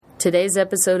Today's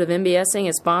episode of MBSing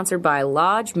is sponsored by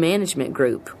Lodge Management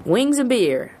Group. Wings and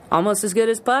beer, almost as good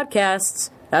as podcasts.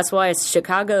 That's why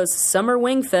Chicago's Summer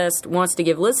Wing Fest wants to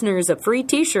give listeners a free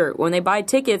t-shirt when they buy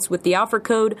tickets with the offer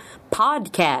code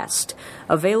PODCAST.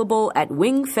 Available at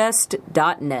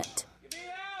wingfest.net.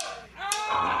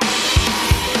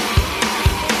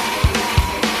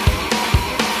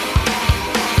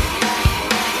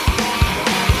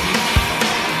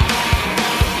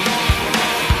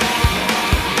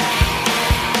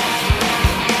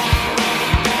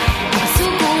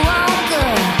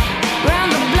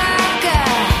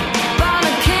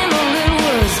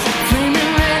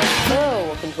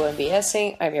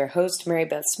 MBSing. I'm your host, Mary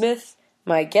Beth Smith.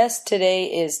 My guest today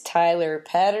is Tyler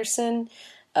Paterson,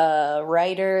 a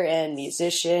writer and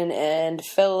musician and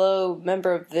fellow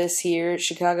member of this here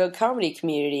Chicago comedy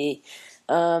community.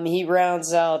 He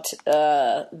rounds out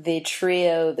the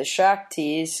trio, the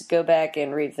Shaktis. Go back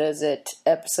and revisit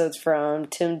episodes from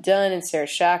Tim Dunn and Sarah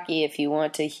Shockey if you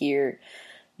want to hear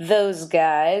those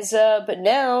guys, but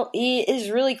now he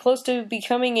is really close to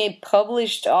becoming a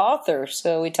published author,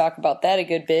 so we talk about that a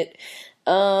good bit,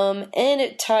 and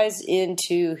it ties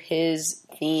into his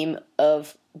theme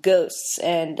of ghosts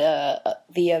and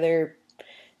the other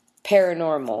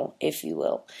paranormal, if you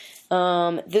will.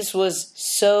 This was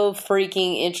so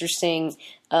freaking interesting.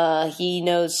 He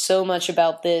knows so much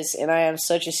about this, and I am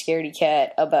such a scaredy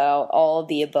cat about all of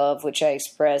the above, which I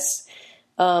express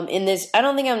in this. I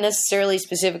don't think I'm necessarily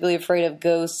specifically afraid of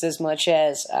ghosts as much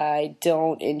as I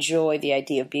don't enjoy the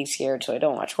idea of being scared, so I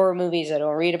don't watch horror movies, I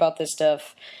don't read about this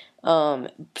stuff,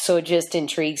 so it just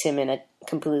intrigues him in a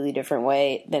completely different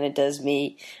way than it does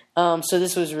me. So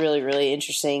this was really, really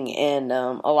interesting, and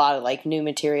a lot of like new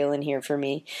material in here for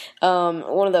me.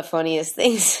 One of the funniest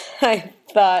things I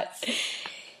thought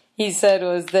he said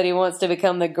was that he wants to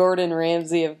become the Gordon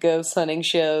Ramsay of ghost hunting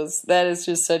shows. That is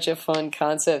just such a fun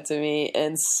concept to me,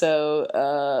 and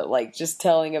so like just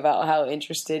telling about how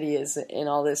interested he is in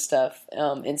all this stuff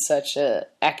in such a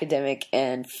academic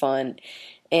and fun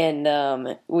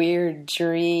and weird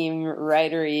dream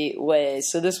writery way.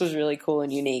 So this was really cool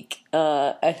and unique.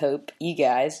 I hope you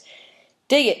guys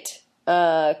dig it.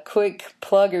 Quick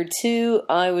plug or two.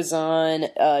 I was on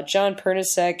John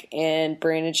Pernasek and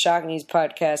Brandon Shockney's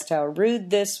podcast, How Rude,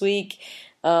 this week.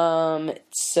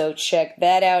 So check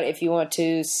that out if you want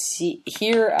to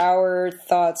hear our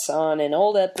thoughts on an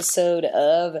old episode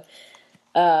of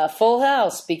Full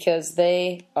House, because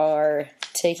they are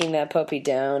taking that puppy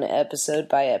down episode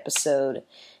by episode.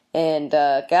 And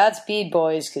Godspeed,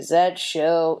 boys, because that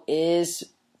show is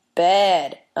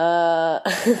bad.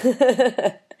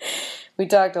 We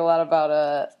talked a lot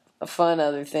about fun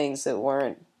other things that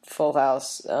weren't Full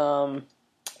House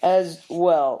as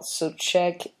well. So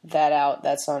check that out.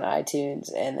 That's on iTunes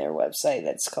and their website.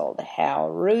 That's called How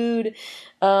Rude.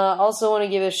 Also want to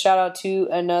give a shout out to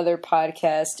another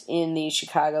podcast in the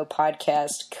Chicago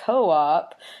Podcast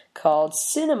Co-op called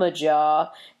Cinema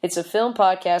Jaw. It's a film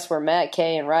podcast where Matt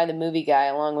Kay and Ryan the Movie Guy,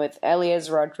 along with Elias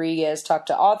Rodriguez, talk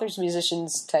to authors,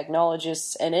 musicians,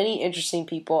 technologists, and any interesting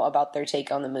people about their take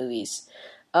on the movies.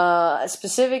 I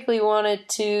specifically wanted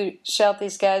to shout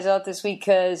these guys out this week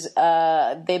because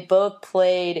they both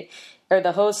played, or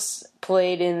the hosts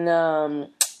played in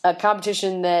a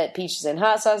competition that Peaches and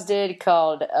Hot Sauce did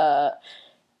called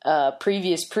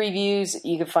Previous Previews.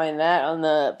 You can find that on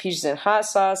the Peaches and Hot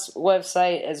Sauce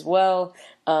website as well.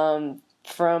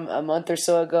 From a month or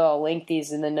so ago, I'll link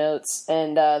these in the notes.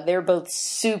 And they're both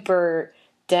super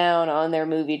down on their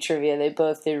movie trivia. They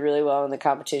both did really well in the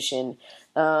competition.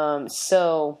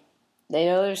 So they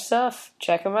know their stuff.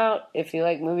 Check them out if you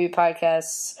like movie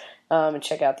podcasts. And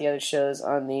check out the other shows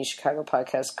on the Chicago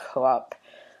Podcast Co-op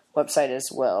website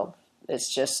as well.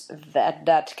 It's just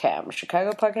that.com.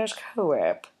 Chicago Podcast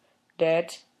Co-op.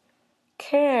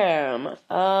 .com.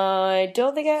 I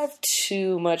don't think I have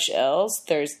too much else.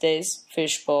 Thursdays,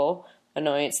 Fishbowl,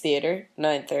 Annoyance Theater,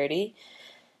 9:30.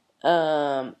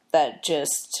 That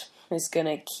just is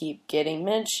gonna keep getting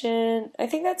mentioned. I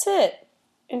think that's it.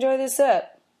 Enjoy this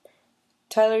up.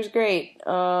 Tyler's great.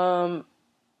 I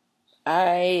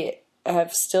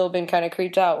have still been kind of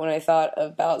creeped out when I thought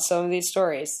about some of these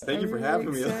stories. Thank you for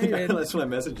having me. That's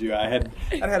when I messaged you. I'd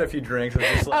had a few drinks. I was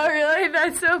just like, oh, really?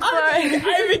 That's so fun.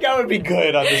 I think I would be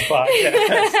good on this podcast.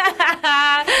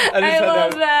 I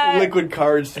love that. Liquid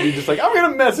courage to be just like, I'm going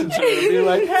to message her and be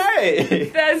like, hey.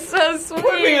 That's so sweet.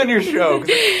 Put me on your show.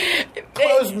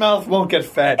 Closed mouth won't get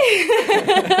fed.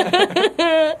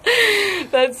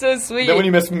 That's so sweet. Then when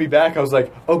you messaged me back, I was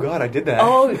like, oh, God, I did that.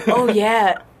 Oh,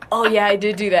 yeah. Oh, yeah, I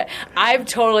did do that. I've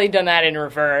totally done that in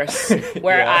reverse,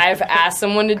 where I've asked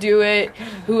someone to do it,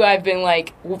 who I've been,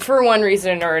 like, for one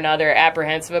reason or another,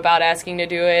 apprehensive about asking to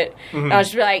do it. And I'll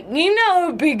just be like, you know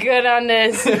who'd be good on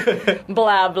this,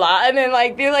 blah, blah. And then,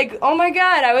 like, they're like, oh, my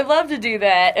God, I would love to do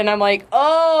that. And I'm like,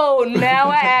 oh, now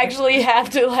I actually have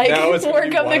to, like,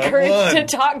 work up the courage to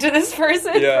talk to this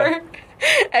person for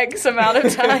X amount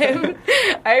of time.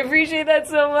 I appreciate that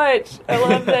so much. I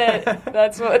love that.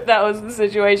 That was the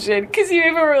situation. Because you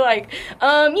even were like,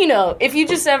 you know, if you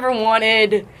just ever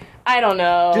wanted, I don't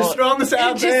know. Just throwing this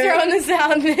out there. Just throwing this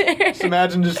out there. Just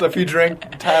imagine just if you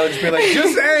drink, Tyler just being like,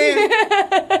 just saying.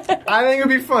 I think it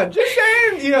would be fun. Just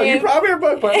saying. You know, you probably are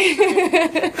both.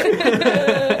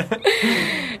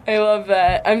 I love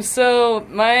that. I'm so,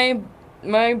 my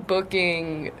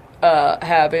booking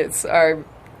habits are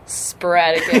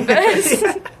sporadic at best.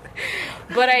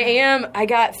 But I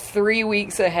got 3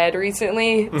 weeks ahead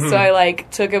recently, so I,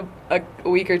 like, took a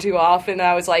week or two off, and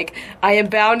I was like, I am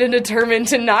bound and determined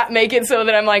to not make it so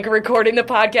that I'm, like, recording the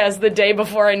podcast the day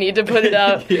before I need to put it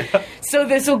up. So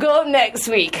this will go up next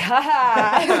week.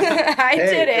 Haha. I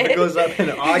did it. If it goes up in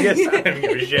August, I don't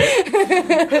give a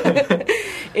shit.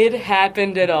 It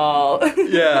happened at all.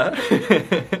 Yeah.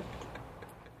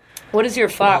 What is your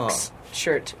Fox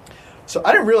shirt? So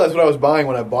I didn't realize what I was buying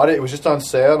when I bought it. It was just on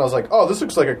sale, and I was like, "Oh, this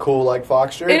looks like a cool like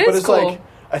Fox shirt." But it's cool. Like,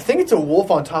 I think it's a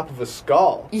wolf on top of a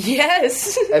skull.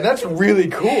 Yes, and that's really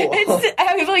cool.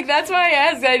 I was like, that's why I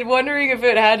asked. I'm wondering if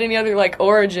it had any other like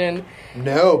origin.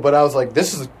 No, but I was like,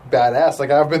 this is badass. Like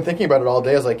I've been thinking about it all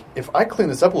day. I was like, if I clean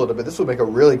this up a little bit, this would make a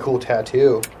really cool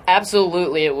tattoo.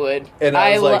 Absolutely, it would. And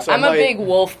I'm a big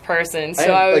wolf person,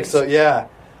 so I was yeah.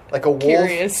 Like a wolf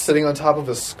curious. sitting on top of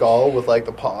a skull with, like,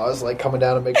 the paws, like, coming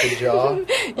down to make the jaw.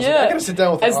 I gotta sit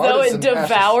down with as though it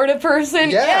devoured a person?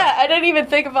 Yeah, I didn't even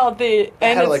think about the...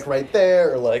 And had it, like, right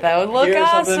there, or, like... That would look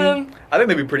awesome. I think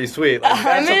that'd be pretty sweet. Like,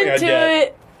 I'm into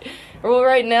it. Well,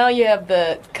 right now you have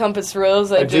the compass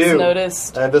rose I just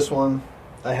noticed. I have this one.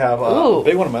 I have a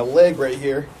big one on my leg right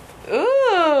here.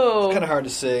 Ooh. It's kind of hard to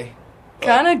see.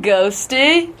 Kind of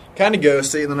ghosty. Kind of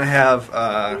ghosty. And then I have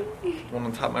one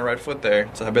on top of my right foot there.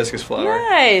 It's a hibiscus flower.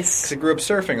 Nice. Because I grew up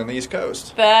surfing on the East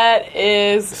Coast. That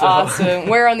is awesome.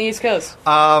 Where on the East Coast?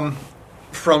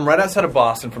 From right outside of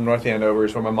Boston, from North Andover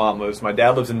is where my mom lives. My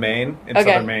dad lives in Maine, in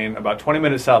southern Maine, about 20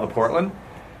 minutes south of Portland.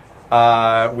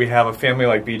 We have a family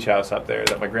like beach house up there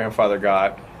that my grandfather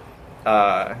got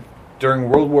during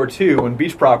World War II when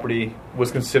beach property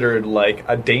was considered like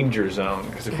a danger zone.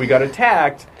 Because if we got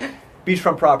attacked,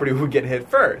 beachfront property would get hit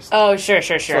first. Oh, sure.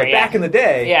 So like back in the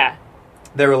day,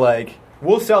 they were like,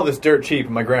 we'll sell this dirt cheap.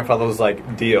 And my grandfather was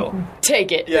like, deal.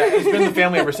 Take it. Yeah, it's been the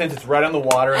family ever since. It's right on the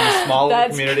water in a small little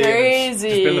community. That's crazy.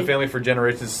 It's been the family for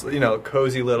generations. You know,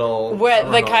 cozy little...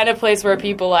 The kind of place where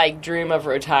people, like, dream of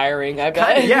retiring, I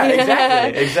bet. Yeah,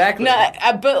 exactly. No,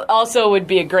 but also would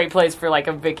be a great place for, like,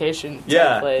 a vacation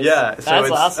place. Yeah. So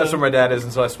that's awesome. That's where my dad is,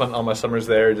 and so I spent all my summers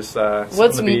there just sitting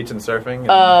on the beach and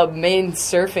surfing. Maine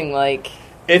surfing like...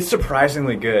 It's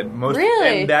surprisingly good.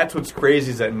 Really? And that's what's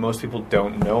crazy is that most people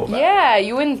don't know about it. Yeah,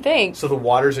 you wouldn't think. So the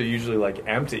waters are usually, like,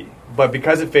 empty. But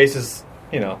because it faces,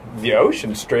 you know, the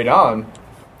ocean straight on,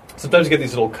 sometimes you get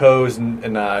these little coves,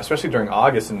 and especially during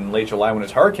August and late July when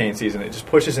it's hurricane season, it just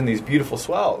pushes in these beautiful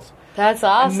swells. That's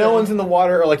awesome. And no one's in the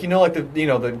water, or like,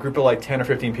 the group of like 10 or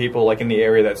 15 people like in the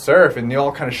area that surf, and they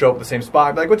all kind of show up at the same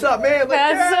spot, be like, what's up, man? Like,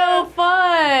 that's so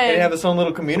fun. And you have this own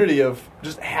little community of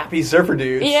just happy surfer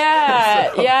dudes.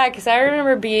 Yeah, yeah, because I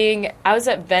remember I was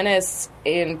at Venice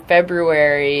in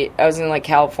February. I was in like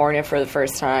California for the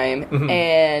first time,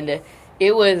 and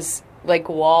it was like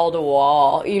wall to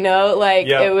wall, you know, like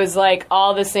it was like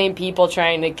all the same people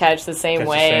trying to catch the same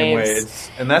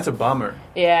waves. And that's a bummer.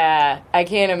 Yeah, I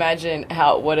can't imagine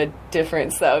what a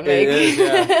difference that would make. It is,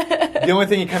 yeah. The only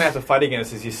thing you kind of have to fight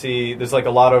against is you see there's like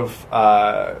a lot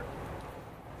of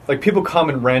like people come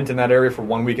and rent in that area for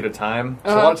 1 week at a time.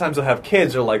 So a lot of times they'll have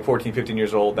kids who are like 14, 15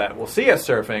 years old that will see us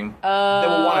surfing. They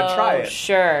will want to try it.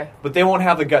 Sure. But they won't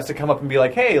have the guts to come up and be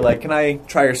like, hey, like, can I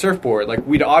try your surfboard? Like,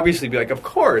 we'd obviously be like, of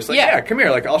course. Like, yeah, come here.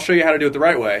 Like, I'll show you how to do it the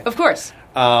right way. Of course.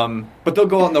 But they'll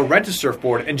go and they'll rent a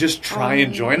surfboard and just try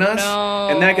and join us. No.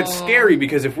 And that gets scary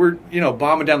because if we're,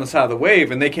 bombing down the side of the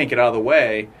wave and they can't get out of the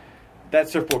way, that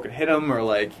surfboard could hit them or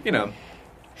like,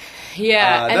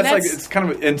 Yeah, and that's like it's kind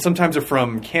of, and sometimes they're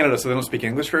from Canada, so they don't speak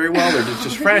English very well. They're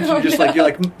just French, and you're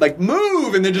like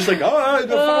move, and they're just like,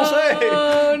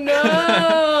 oh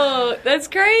no, that's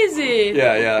crazy.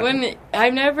 Yeah.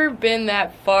 I've never been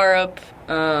that far up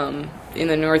in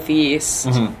the Northeast.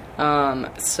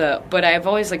 But I've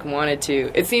always, like, wanted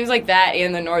to. It seems like that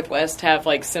and the Northwest have,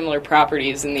 like, similar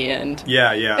properties in the end.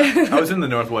 Yeah. I was in the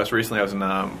Northwest recently. I was in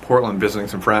Portland visiting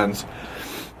some friends.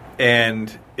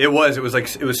 And it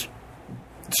was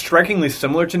strikingly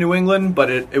similar to New England, but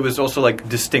it was also, like,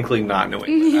 distinctly not New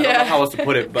England. I don't know how else to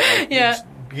put it, but, like, it's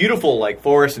beautiful, like,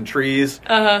 forests and trees.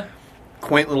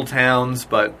 Quaint little towns,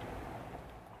 but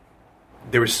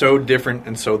they were so different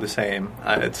and so the same.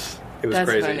 It was That's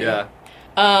crazy, funny. yeah.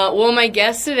 Well, my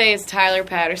guest today is Tyler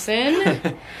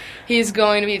Paterson. He's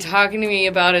going to be talking to me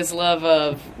about his love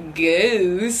of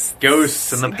ghosts.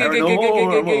 Ghosts and the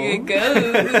paranormal.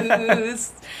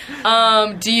 Ghosts.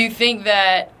 Do you think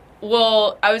that...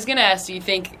 Well, I was going to ask, do you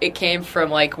think it came from,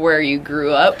 like, where you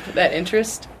grew up, that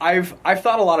interest? I've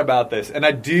thought a lot about this, and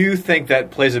I do think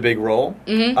that plays a big role.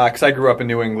 Because I grew up in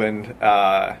New England,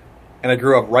 and I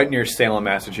grew up right near Salem,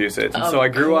 Massachusetts. And so I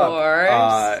grew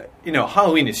up,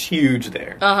 Halloween is huge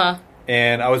there.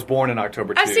 And I was born in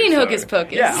October, too. I've seen Hocus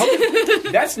Pocus. Yeah,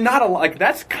 that's not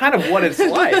that's kind of what it's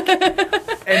like.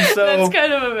 And so that's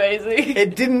kind of amazing.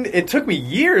 It took me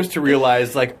years to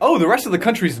realize, like, oh, the rest of the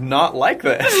country's not like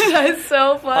this. That's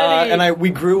so funny. And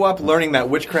we grew up learning that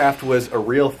witchcraft was a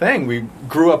real thing. We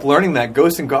grew up learning that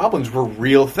ghosts and goblins were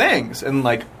real things. And,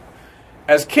 like,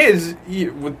 as kids,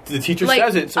 the teacher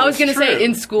says it, so I was going to say,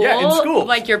 in school? Yeah, in school.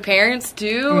 Like your parents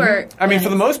do? Or I mean, for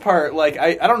the most part, like,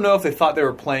 I don't know if they thought they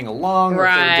were playing along, or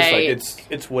if they were just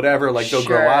like, it's whatever, like, they'll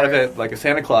grow out of it, like a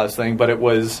Santa Claus thing, but it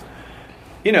was,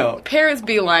 Parents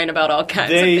be lying about all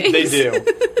kinds of things. They do.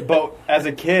 But as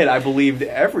a kid, I believed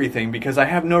everything because I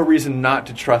have no reason not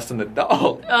to trust an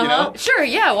adult, Sure,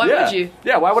 yeah, why would you?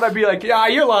 Yeah, why would I be like, yeah,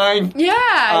 you're lying?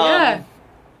 Yeah.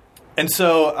 And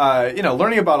so,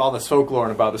 learning about all this folklore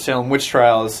and about the Salem witch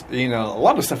trials, a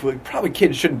lot of stuff probably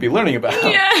kids shouldn't be learning about.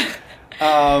 Yeah.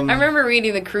 I remember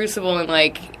reading The Crucible in,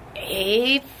 like,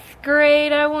 8th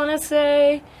grade, I want to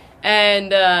say, and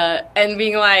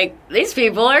being like, these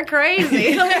people are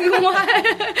crazy. Like,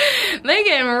 what? They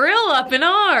getting real up in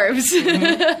arms.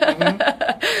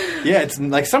 Yeah, it's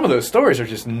like some of those stories are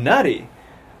just nutty.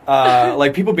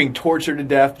 Like people being tortured to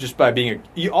death just by being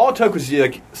all it took was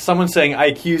like someone saying, I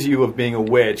accuse you of being a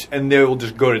witch, and they will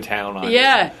just go to town on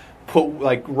you. Put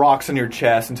like rocks in your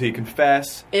chest until you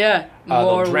confess. Yeah.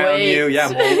 They'll drown you.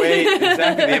 Yeah, more weight.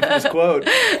 Exactly, the infamous quote.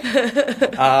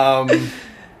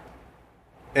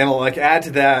 And like add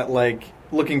to that, like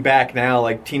looking back now,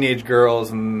 like teenage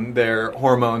girls and their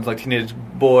hormones, like teenage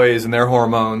boys and their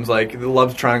hormones, like the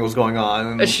love triangles going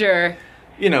on. And, sure.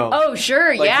 Oh,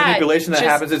 sure, like yeah. manipulation that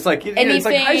happens. It's like it's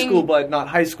like high school, but not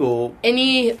high school.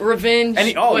 Any revenge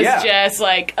was just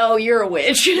like, oh, you're a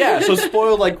witch. Yeah, so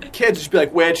spoiled like kids just be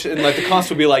like witch, and like the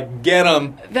constable would be like, get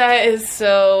them. That is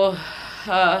so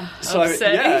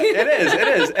upsetting. It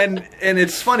is, and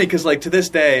it's funny because like to this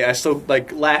day, I still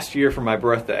like last year for my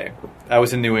birthday, I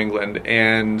was in New England,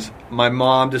 and my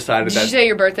mom decided Did you say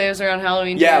your birthday was around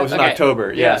Halloween? Yeah, it was in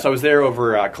October. Yeah, so I was there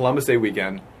over Columbus Day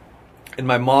weekend. And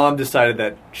my mom decided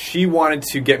that she wanted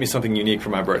to get me something unique for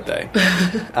my birthday.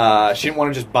 She didn't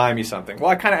want to just buy me something. Well,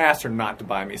 I kind of asked her not to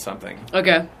buy me something.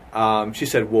 Okay. She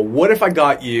said, well, what if I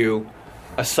got you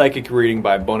a psychic reading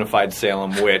by a bona fide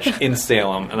Salem witch in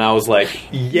Salem? And I was like,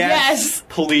 yes,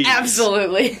 please.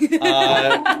 Absolutely.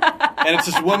 And it's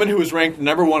this woman who was ranked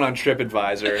 #1 on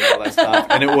TripAdvisor and all that stuff.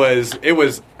 And it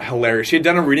was hilarious. She had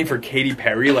done a reading for Katy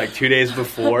Perry like 2 days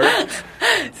before.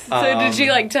 So did she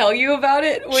like tell you about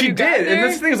it when you got there?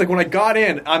 And this thing is like when I got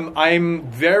in, I'm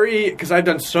very, because I've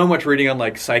done so much reading on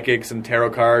like psychics and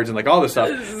tarot cards and like all this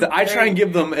stuff, that I try and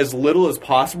give them as little as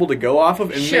possible to go off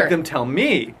of and make them tell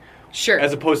me. Sure.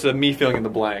 As opposed to me filling in the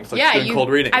blanks, like doing cold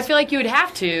readings. I feel like you would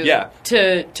have to. Yeah.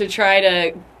 To try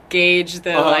to gauge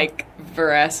the like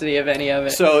veracity of any of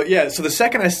it. So so the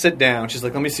second I sit down, she's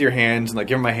like, "Let me see your hands," and like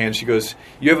give her my hands. She goes,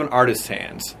 "You have an artist's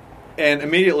hands." And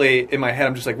immediately in my head,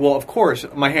 I'm just like, well, of course,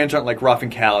 my hands aren't like rough and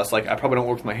callous. Like I probably don't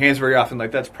work with my hands very often.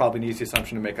 Like that's probably an easy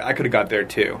assumption to make. I could have got there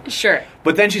too. Sure.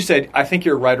 But then she said, "I think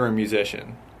you're a writer and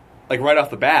musician," like right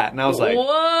off the bat, and I was like,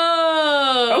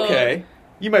 "Whoa, okay,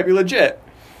 you might be legit."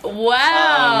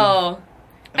 Wow.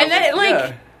 And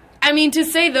then, I mean, to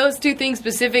say those two things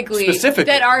specifically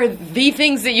that are the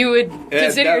things that you would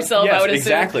consider yourself, I would assume.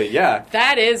 Exactly, yeah.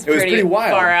 That is pretty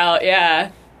wild. Far out, yeah.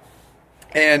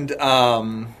 And,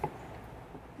 for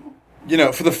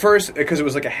the first, because it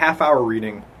was like a half-hour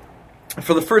reading,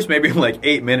 for the first maybe like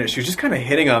 8 minutes, she was just kind of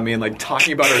hitting on me and like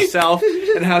talking about herself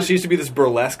and how she used to be this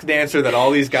burlesque dancer that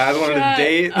all these guys wanted to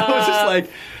date. I was just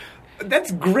like...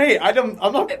 That's great. I'm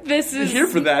not here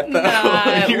for that, though.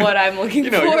 Not what I'm looking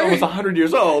for. You're almost 100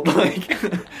 years old. Like,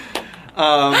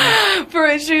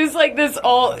 For she was like this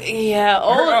old. She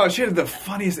had the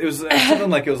funniest. It was something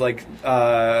like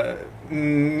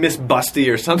Miss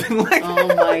Busty or something like that.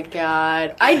 Oh my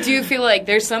god. I do feel like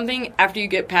there's something after you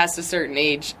get past a certain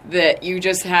age that you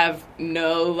just have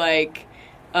no, like...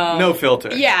 no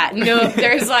filter. Yeah, no,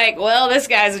 there's like, well, this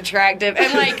guy's attractive.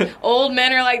 And like, old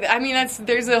men are like, I mean,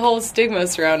 there's a whole stigma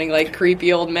surrounding like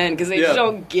creepy old men because they just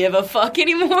don't give a fuck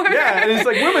anymore. Yeah, and it's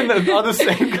like women that are the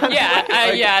same kind of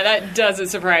way. That doesn't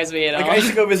surprise me at all. I used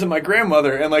to go visit my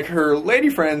grandmother, and like her lady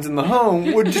friends in the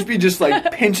home would just be just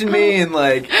like pinching me and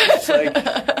like, just, like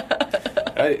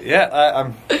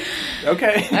I'm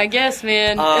okay. I guess,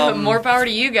 man. More power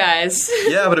to you guys.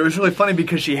 Yeah, but it was really funny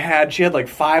because she had like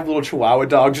 5 little Chihuahua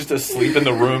dogs just asleep in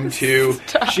the room too.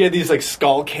 Stop. She had these like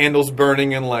skull candles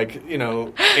burning and like, you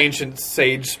know, ancient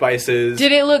sage spices.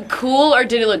 Did it look cool or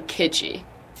did it look kitschy?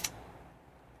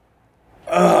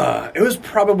 It was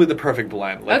probably the perfect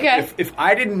blend. Like, okay. If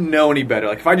I didn't know any better,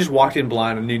 like if I just walked in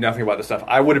blind and knew nothing about this stuff,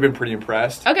 I would have been pretty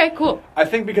impressed. Okay, cool. I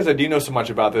think because I do know so much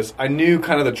about this, I knew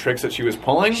kind of the tricks that she was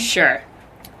pulling. Sure.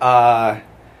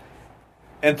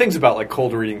 And things about like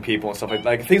cold reading people and stuff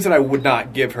like things that I would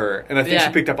not give her, and I think she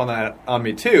picked up on that on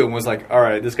me too, and was like, "All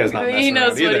right, this guy's not messing he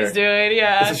knows around what either." he's doing,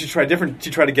 yeah. And so she tried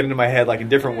to get into my head like in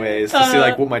different ways to see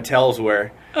like what my tells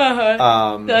were.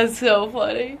 That's so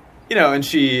funny. You know, and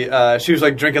she was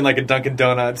like drinking like a Dunkin'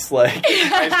 Donuts like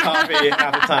iced coffee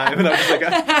half the time, and I was just like,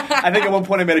 I think at one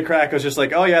point I made a crack. I was just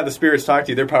like, "Oh yeah, the spirits talk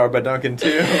to you. They're powered by Dunkin' too."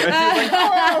 And she was like,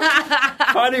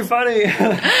 "Oh, funny."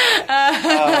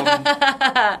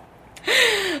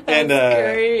 And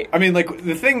great. I mean, like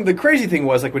the crazy thing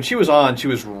was like when she was on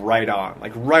right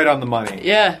on the money.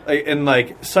 Yeah, like, in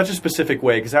like such a specific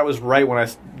way, because that was right when I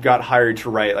got hired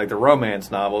to write like the romance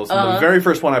novels. And the very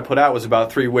first one I put out was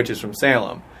about 3 witches from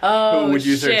Salem who would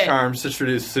use their charms to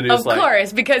seduce. Of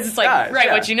course, because it's like guys,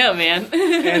 what you know, man.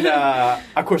 And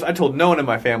of course, I told no one in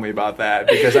my family about that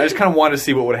because I just kind of wanted to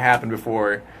see what would happen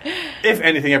before, if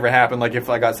anything ever happened. Like if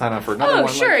I got signed on for another one. Oh,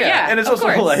 sure, yeah. And it's also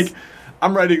like.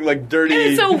 I'm writing, like, dirty... And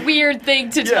it's a weird thing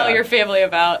to tell your family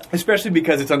about. Especially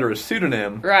because it's under a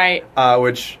pseudonym. Right.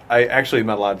 Which I actually am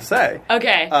not allowed to say.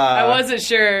 Okay. I wasn't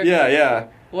sure... Yeah.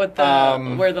 What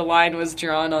where the line was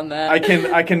drawn on that.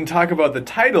 I can talk about the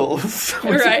titles,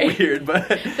 which is weird, but...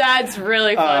 That's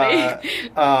really funny.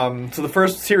 So the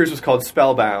first series was called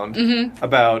Spellbound,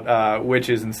 about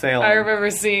witches in Salem. I remember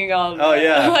seeing all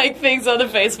like things on the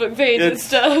Facebook page and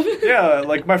stuff. Yeah,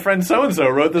 like my friend so-and-so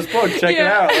wrote this book, check it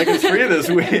out, like it's free this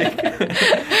week.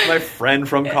 My friend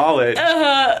from college.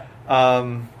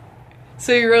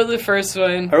 So you wrote the first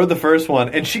one. I wrote the first one,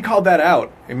 and she called that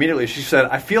out immediately. She said,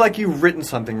 I feel like you've written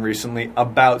something recently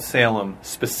about Salem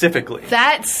specifically.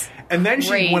 That's And then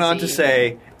crazy. She went on to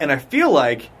say, and I feel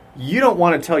like you don't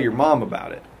want to tell your mom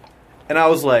about it. And I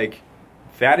was like,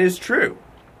 that is true.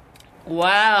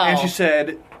 Wow. And she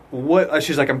said, "What?"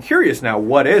 She's like, I'm curious now,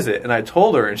 what is it? And I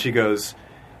told her, and she goes,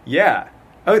 yeah,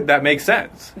 that makes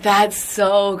sense. That's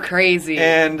so crazy.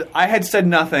 And I had said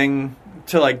nothing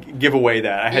to like give away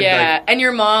that. I had, and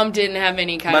your mom didn't have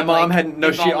any kind of. My mom like, had no.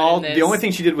 The only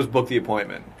thing she did was book the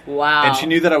appointment. Wow. And she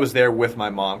knew that I was there with my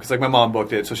mom because like my mom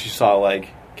booked it, so she saw like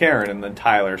Karen and then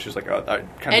Tyler. She was like, oh, I kind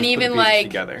of and even put the like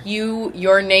together.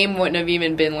 your name wouldn't have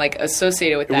even been like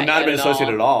associated with that. It would not have been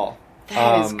associated at all.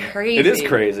 That is crazy. It is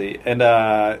crazy,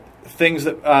 and things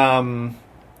that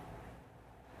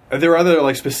there were other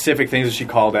like specific things that she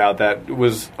called out that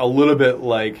was a little bit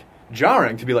like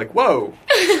jarring to be like, whoa,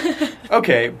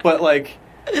 okay, but like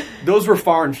those were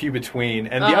far and few between.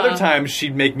 And the other times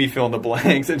she'd make me fill in the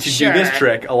blanks, and she'd do this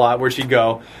trick a lot where she'd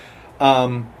go,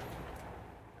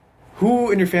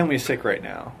 who in your family is sick right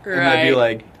now? Right. And I'd be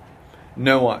like,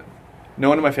 no one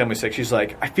in my family is sick. She's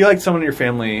like, I feel like someone in your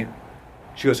family.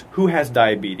 She goes, who has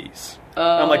diabetes?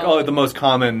 I'm like, oh, the most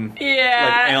common like,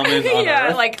 ailment on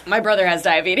Earth. Like, my brother has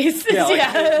diabetes. Yeah,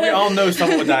 like, we all know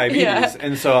someone with diabetes. Yeah.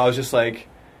 And so I was just like,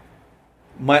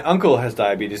 my uncle has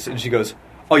diabetes. And she goes,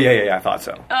 oh, yeah, I thought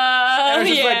so. I was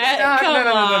just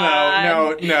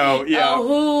like, no, yeah. Oh,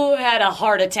 who had a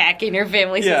heart attack in your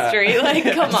family's history? Like,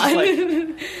 come on.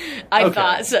 Like, I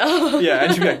thought so. Yeah,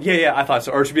 and she'd be like, yeah, I thought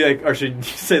so. Or she'd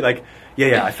say like,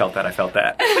 yeah, I felt that.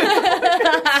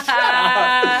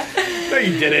 No,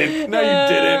 you didn't.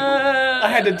 I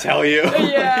had to tell you.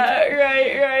 Yeah,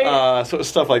 right. So it was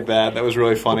stuff like that. That was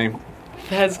really funny.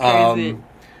 That's crazy.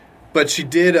 But she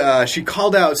did. She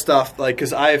called out stuff like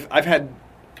because I've had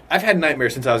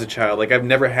nightmares since I was a child. Like I've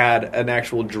never had an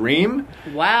actual dream.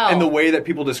 Wow. And the way that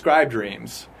people describe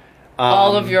dreams.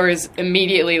 All of yours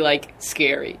immediately like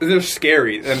scary. They're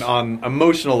scary, and on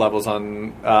emotional levels,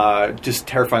 on just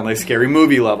terrifying, like scary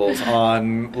movie levels,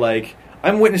 on like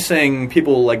I'm witnessing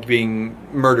people like being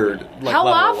murdered. Like, how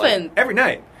often? Like, every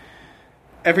night.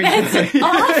 Every That's night.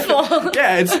 awful.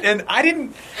 Yeah, I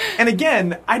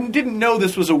didn't know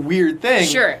this was a weird thing.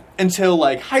 Sure. Until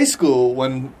like high school,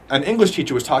 when an English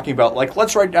teacher was talking about like,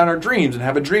 let's write down our dreams and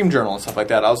have a dream journal and stuff like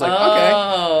that. I was like,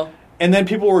 okay. And then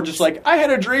people were just like, I had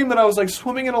a dream that I was like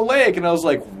swimming in a lake, and I was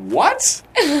like, what?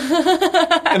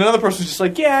 And another person was just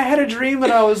like, yeah, I had a dream that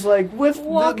I was like with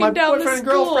my boyfriend and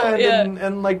girlfriend,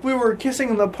 and like we were kissing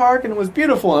in the park, and it was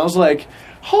beautiful. And I was like,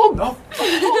 hold on,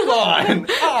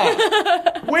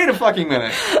 wait a fucking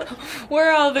minute.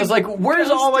 Where are all the? I was like, where's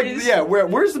all like,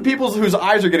 where's the people whose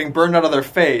eyes are getting burned out of their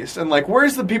face, and like,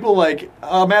 where's the people like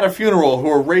I'm at a funeral who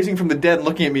are raising from the dead, and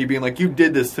looking at me, being like, you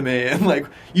did this to me, and like,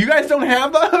 you guys don't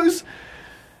have those.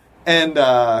 And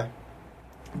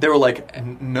they were like,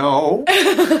 no. And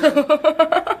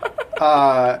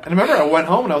I remember I went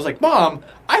home and I was like, Mom,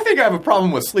 I think I have a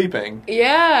problem with sleeping.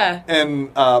 Yeah.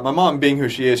 And my mom, being who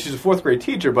she is, she's a 4th grade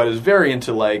teacher, but is very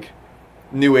into like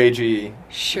new agey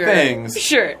things.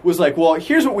 Sure. Was like, well,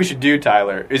 here's what we should do,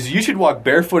 Tyler, is you should walk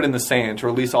barefoot in the sand to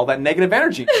release all that negative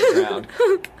energy around.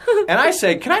 And I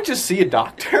say, can I just see a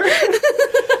doctor?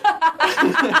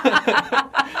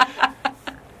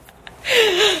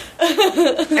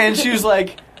 And she was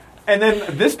like, and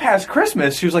then this past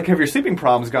Christmas, she was like, have your sleeping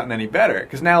problems gotten any better?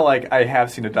 Because now, like, I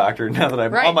have seen a doctor now that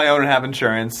I'm on my own and have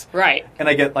insurance. Right. And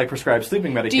I get, like, prescribed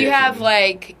sleeping medication. Do you have,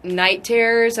 like, night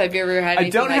terrors? Have you ever had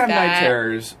anything like that? I don't have night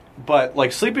terrors, but,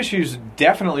 like, sleep issues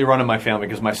definitely run in my family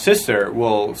because my sister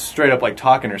will straight up, like,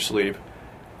 talk in her sleep.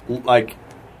 Like,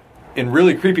 in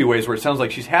really creepy ways where it sounds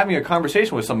like she's having a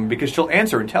conversation with someone because she'll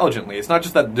answer intelligently. It's not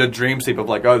just that the dream sleep of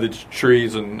like, oh, the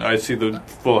trees and I see the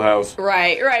full house.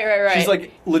 Right. She's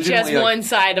like legitimately just one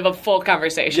side of a full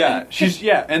conversation.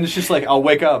 Yeah, and it's just like I'll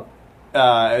wake up,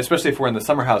 especially if we're in the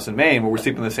summer house in Maine where we're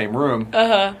sleeping in the same room.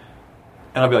 And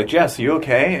I'll be like, Jess, are you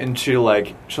okay? And she'll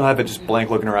have it just blank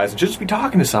look in her eyes and she'll just be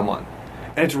talking to someone.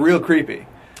 And it's real creepy.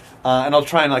 And I'll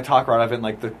try and like talk her out of it in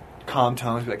like the calm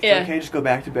tones, be like, it's okay, just go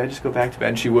back to bed,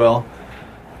 and she will.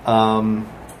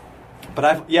 But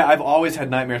I've always had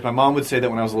nightmares. My mom would say that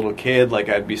when I was a little kid, like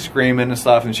I'd be screaming and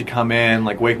stuff, and she'd come in,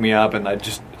 like wake me up, and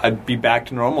I'd be back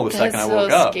to normal the second I woke up.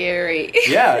 That's so scary.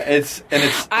 Yeah, it's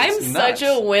I'm nuts. such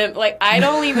a wimp. Like I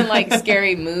don't even like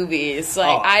scary movies.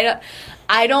 Like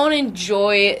I don't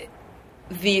enjoy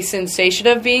the sensation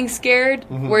of being scared.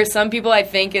 Mm-hmm. Where some people, I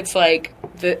think it's like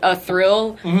a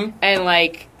thrill, and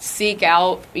like seek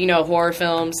out horror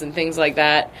films and things like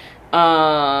that,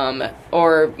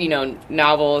 or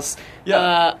novels.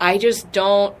 Yeah. I just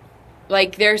don't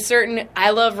like. There's certain.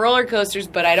 I love roller coasters,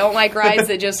 but I don't like rides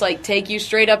that just like take you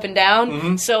straight up and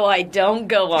down. So I don't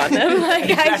go on them.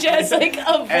 Like I just like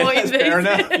avoid this. Fair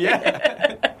enough.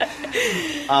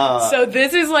 Yeah. So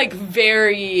this is like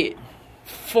very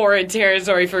foreign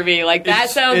territory for me. Like that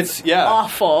sounds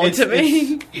awful to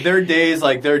me. There are days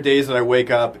that I wake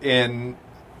up in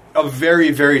a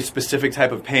very, very specific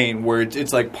type of pain where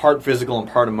it's like part physical and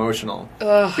part emotional.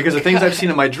 Because the things I've seen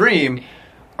in my dream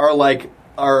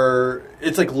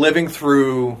it's like living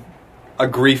through a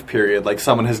grief period, like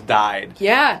someone has died.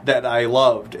 Yeah. That I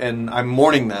loved, and I'm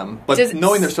mourning them, but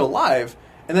knowing they're still alive,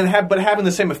 and then having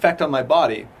the same effect on my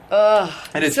body. And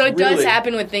it's so does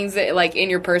happen with things that like in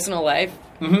your personal life.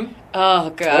 Mm-hmm. Oh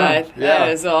God, that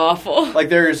is awful. Like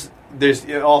there's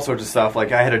all sorts of stuff.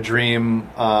 Like I had a dream,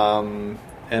 and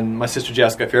my sister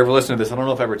Jessica, if you're ever listening to this, I don't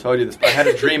know if I ever told you this, but I had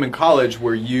a dream in college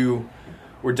where you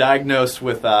were diagnosed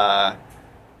with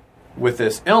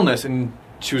this illness, and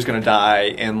she was going to die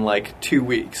in like 2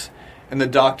 weeks, and the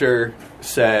doctor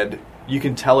said, you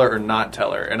can tell her or not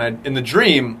tell her. And in the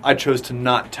dream, I chose to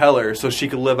not tell her so she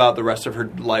could live out the rest of her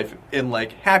life in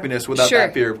like happiness without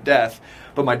that fear of death.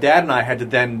 But my dad and I had to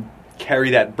then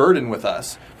carry that burden with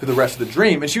us for the rest of the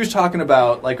dream. And she was talking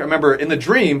about, like, I remember in the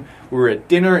dream, we were at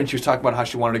dinner, and she was talking about how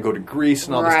she wanted to go to Greece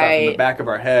and all this stuff in the back of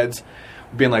our heads.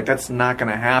 Being like, that's not going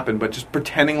to happen, but just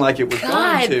pretending like it was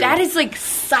going to. That is like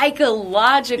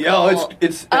psychological.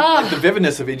 It's like the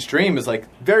vividness of each dream is like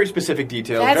very specific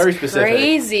details, very specific. That's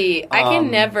crazy. I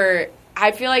can never.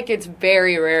 I feel like it's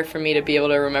very rare for me to be able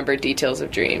to remember details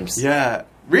of dreams. Yeah,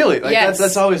 really. Like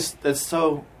that's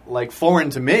so like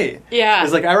foreign to me. Yeah,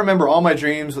 it's like I remember all my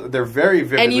dreams. They're very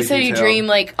vividly And you say detailed. You dream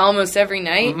like almost every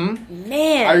night. Mm-hmm.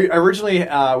 Man, I originally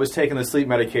was taking the sleep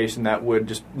medication that would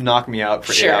just knock me out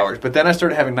for 8 hours, but then I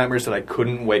started having nightmares that I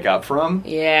couldn't wake up from.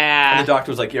 Yeah, and the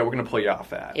doctor was like, "Yeah, we're going to pull you off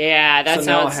that." Yeah, that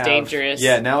sounds dangerous.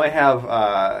 Yeah, now I have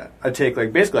I take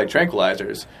like basically like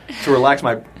tranquilizers to relax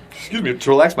my. To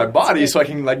relax my body so I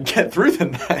can like get through the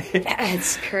night.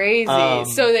 That's crazy.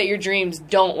 So that your dreams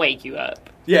don't wake you up.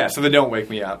 Yeah, so they don't wake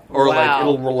me up. Or, Wow. like,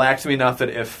 it'll relax me enough that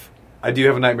if I do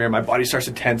have a nightmare, my body starts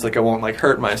to tense, like I won't, like,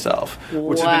 hurt myself.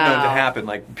 Which has been known to happen.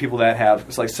 Like, people that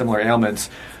have, like, similar ailments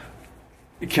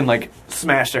can, like,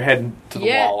 smash their head into the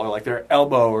wall. Or, like, their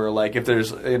elbow. Or, like, if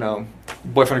there's, you know,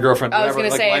 boyfriend or girlfriend, whatever. I was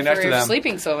going to say, lying next if to you're them.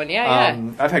 sleeping someone, yeah.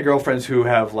 I've had girlfriends who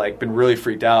have, like, been really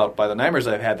freaked out by the nightmares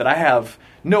I've had that I have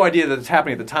no idea that it's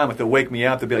happening at the time. Like, they'll wake me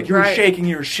up. They'll be like, you were shaking,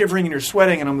 you were shivering, and you're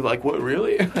sweating. And I'm like, what,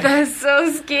 really? That's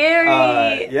so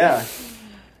scary. Yeah.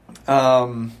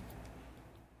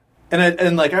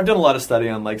 And like, I've done a lot of study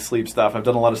on, like, sleep stuff. I've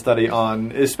done a lot of study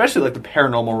on, especially, like, the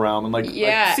paranormal realm. And, like,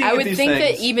 I would think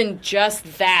that even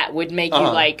just that would make you,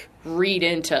 like, read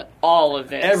into all of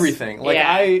this. Everything. Like,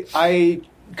 I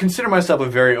consider myself a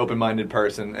very open-minded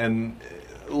person. And,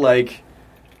 like,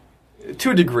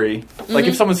 to a degree, like,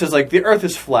 if someone says, like, the Earth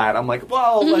is flat, I'm like,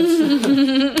 well,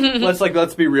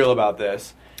 let's be real about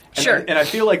this. And, Sure. And I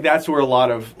feel like that's where a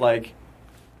lot of, like,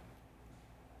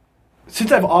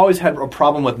 since I've always had a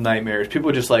problem with nightmares, people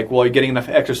are just like, well, are you getting enough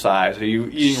exercise? Are you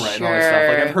eating right? And all this stuff.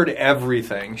 Like, I've heard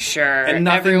everything. Sure. And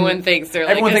everyone thinks they're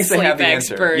like a sleep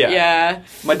expert. Yeah.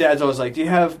 My dad's always like, you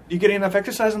getting enough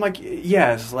exercise? I'm like,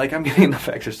 yes, like, I'm getting enough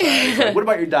exercise. Like, what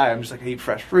about your diet? I'm just like, I eat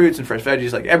fresh fruits and fresh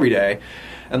veggies, like, every day.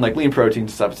 And, like, lean protein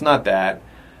and stuff. It's not that.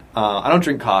 I don't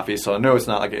drink coffee, so I know it's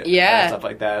not like it. Yeah. Stuff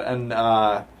like that.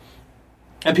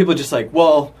 And people are just like,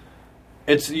 well,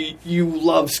 it's you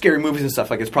love scary movies and stuff.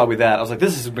 Like, it's probably that. I was like,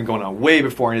 this has been going on way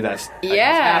before any of that's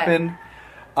happened.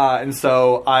 And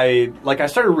so I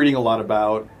started reading a lot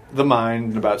about the mind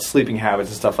and about sleeping habits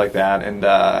and stuff like that. And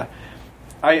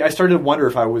I started to wonder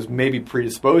if I was maybe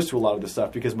predisposed to a lot of this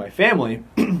stuff because my family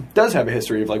does have a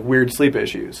history of, like, weird sleep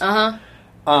issues. And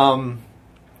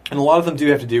a lot of them do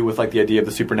have to do with, like, the idea of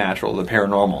the supernatural, the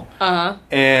paranormal.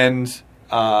 And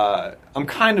I'm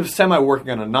kind of semi-working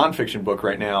on a nonfiction book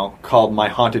right now called My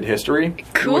Haunted History.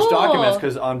 Cool. Which documents,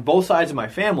 because on both sides of my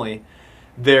family,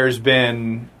 there's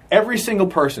been every single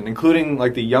person, including,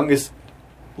 like, the youngest,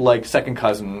 like, second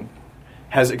cousin,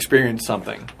 has experienced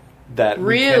something that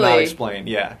we cannot explain.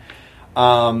 Yeah.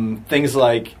 Things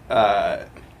like, the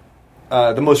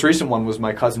most recent one was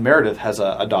my cousin Meredith has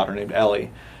a daughter named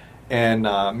Ellie. And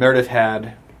Meredith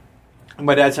had...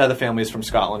 My dad's side of the family is from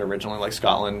Scotland originally, like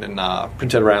Scotland and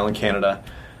Prince Edward Island, Canada.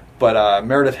 But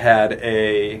Meredith had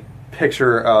a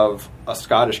picture of a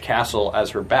Scottish castle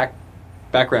as her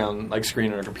background, like,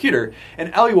 screen on her computer.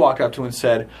 And Ellie walked up to her and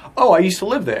said, "Oh, I used to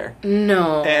live there."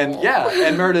 No. And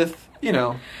and Meredith, you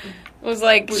know, was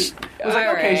like,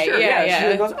 okay, sure,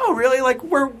 yeah. She goes, "Oh, really? Like,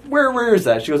 where is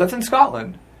that?" She goes, "That's in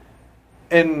Scotland."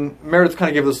 And Meredith kind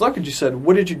of gave this look, and she said,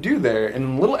 "What did you do there?"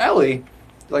 And little Ellie,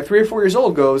 like 3 or 4 years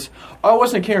old, goes, "Oh, I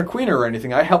wasn't a king or queen or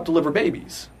anything. I helped deliver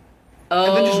babies."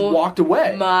 And then just walked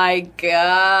away. My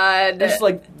God. It's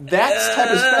like, that type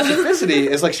of specificity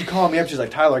is like, she called me up. She's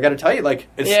like, "Tyler, I got to tell you, like,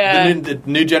 it's the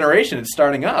new generation. It's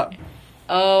starting up."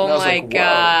 Oh, my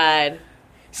God.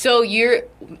 So you're...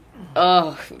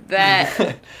 Oh,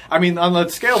 that... I mean, on the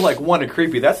scale of, like, 1 to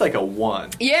creepy, that's like a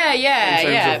 1. Yeah. In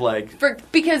terms of,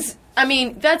 like... Because, I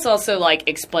mean, that's also, like,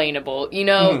 explainable, you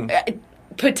know...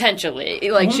 Potentially.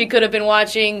 Like, she could have been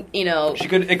watching, you know...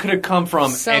 It could have come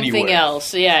from something anywhere.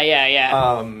 else.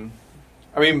 Yeah.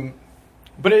 I mean...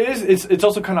 But it's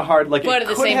also kind of hard. Like, but at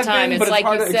the same time, it's like you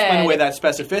said, hard to explain away that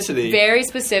specificity. Very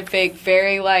specific,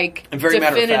 very, like, and very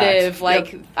definitive.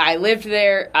 Like, yep. I lived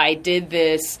there, I did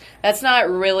this. That's not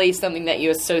really something that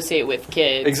you associate with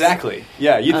kids. Exactly.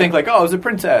 Yeah, you think, like, oh, I was a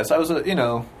princess. I was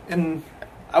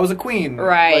I was a queen.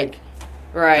 Right. Like,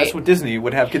 right. That's what Disney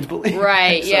would have kids believe.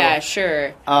 Right, so, yeah, sure.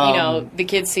 You know, the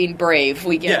kid's seen Brave.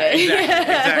 We get it.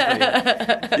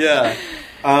 Exactly. Yeah.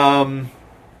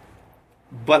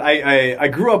 But I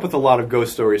grew up with a lot of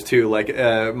ghost stories, too. Like,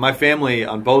 my family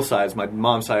on both sides, my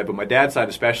mom's side, but my dad's side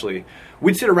especially,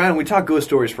 we'd sit around and we'd talk ghost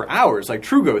stories for hours, like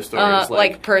true ghost stories.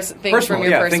 Things from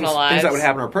your personal lives. Things that would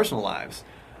happen in our personal lives.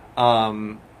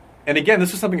 And again,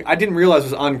 this was something I didn't realize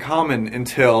was uncommon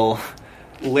until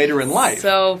later in life.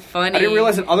 So funny. I didn't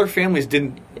realize that other families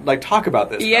didn't, like, talk about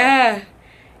this stuff.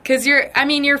 Because your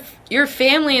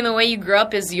family and the way you grew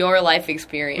up is your life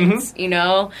experience, you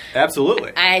know?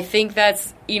 Absolutely. I think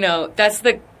that's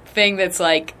the thing that's,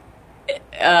 like,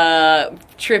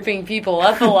 tripping people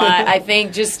up a lot. I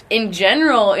think just in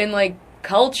general, in, like,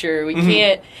 culture, we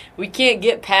can't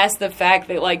get past the fact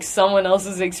that, like, someone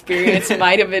else's experience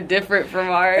might have been different from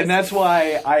ours. And that's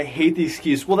why I hate the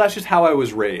excuse, well, that's just how I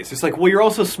was raised. It's like, well, you're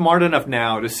also smart enough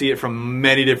now to see it from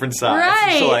many different sides.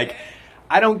 Right. So, like,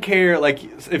 I don't care, like,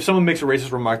 if someone makes a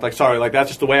racist remark, like, sorry, like, that's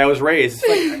just the way I was raised. It's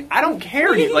like, I don't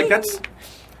care. Like, that's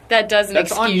that doesn't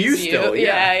That's excuse on you still,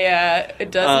 yeah.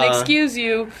 It doesn't excuse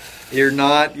you. You're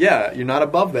not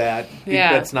above that.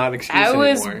 Yeah. That's not an excuse anymore.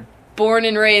 I was born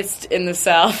and raised in the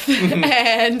South,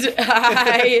 and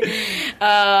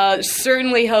I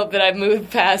certainly hope that I've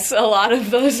moved past a lot of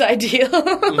those ideals.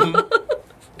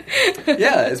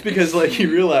 Yeah, it's because like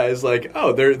you realize like,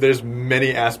 oh, there's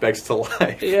many aspects to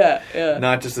life. Yeah.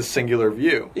 Not just a singular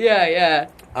view. Yeah.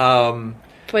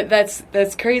 But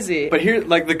that's crazy. But here,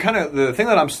 like the thing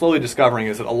that I'm slowly discovering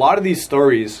is that a lot of these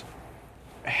stories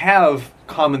have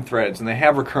common threads and they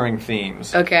have recurring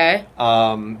themes. Okay.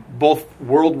 Both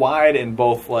worldwide and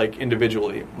both like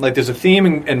individually. Like there's a theme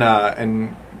in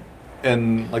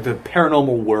like the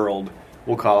paranormal world,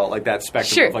 we'll call it, like that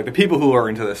spectrum sure. of like the people who are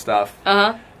into this stuff.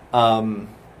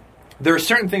 There are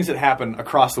certain things that happen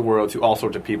across the world to all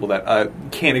sorts of people that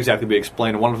can't exactly be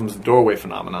explained. One of them is the doorway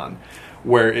phenomenon,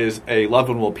 where a loved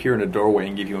one will appear in a doorway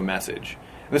and give you a message.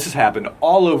 And this has happened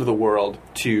all over the world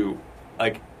to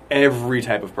like every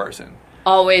type of person.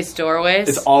 Always doorways?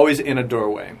 It's always in a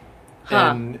doorway. Huh.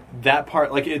 And that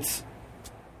part, like it's...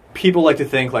 People like to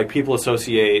think, like, people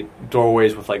associate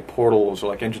doorways with, like, portals or,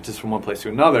 like, entrances from one place to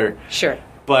another. Sure.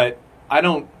 But I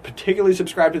don't particularly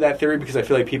subscribe to that theory because I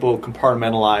feel like people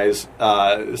compartmentalize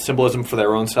symbolism for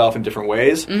their own self in different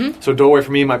ways. Mm-hmm. So a doorway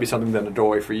for me might be something than a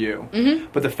doorway for you. Mm-hmm.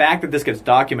 But the fact that this gets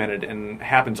documented and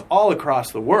happens all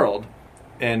across the world,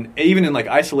 and even in, like,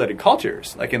 isolated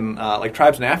cultures, like in, like,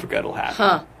 tribes in Africa, it'll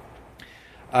happen.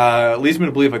 Leads me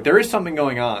to believe like there is something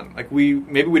going on. Like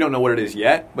maybe we don't know what it is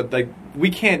yet, but like we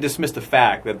can't dismiss the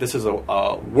fact that this is a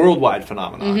worldwide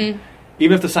phenomenon. Mm-hmm.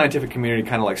 Even if the scientific community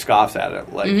kind of like scoffs at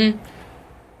it, like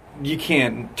you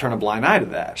can't turn a blind eye to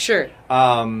that. Sure.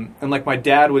 And like my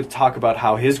dad would talk about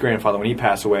how his grandfather, when he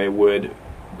passed away, would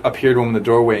appear to him in the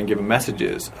doorway and give him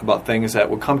messages about things that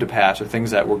would come to pass or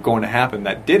things that were going to happen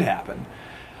that did happen.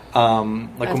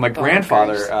 Like That's when my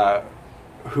grandfather.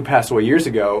 Who passed away years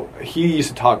ago, he used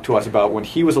to talk to us about when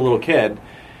he was a little kid,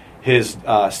 his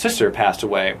sister passed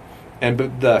away.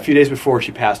 And a few days before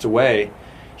she passed away,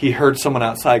 he heard someone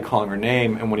outside calling her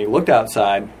name. And when he looked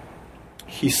outside,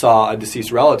 he saw a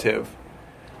deceased relative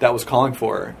that was calling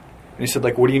for her. And he said,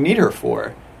 like, what do you need her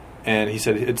for? And he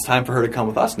said, it's time for her to come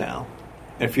with us now.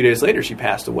 And a few days later, she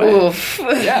passed away. Oof.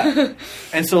 Yeah.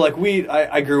 And so, like,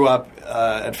 I grew up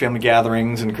at family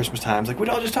gatherings and Christmas times. Like, we'd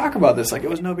all just talk about this. Like, it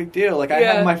was no big deal. Like, I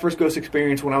had my first ghost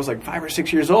experience when I was, like, 5 or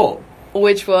 6 years old.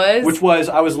 Which was?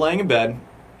 I was laying in bed,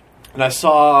 and I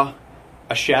saw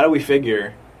a shadowy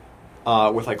figure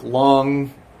with, like,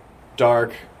 long,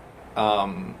 dark,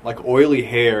 like, oily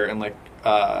hair and, like,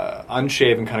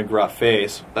 unshaven kind of gruff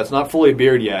face. That's not fully a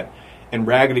beard yet. And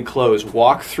raggedy clothes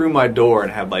walk through my door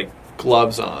and had, like,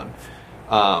 gloves on,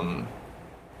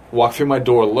 walk through my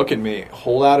door, look at me,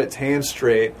 hold out its hand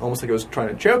straight, almost like it was trying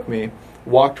to choke me,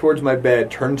 walk towards my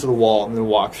bed, turn to the wall, and then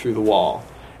walk through the wall.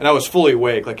 And I was fully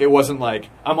awake. Like, it wasn't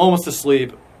like, I'm almost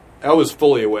asleep. I was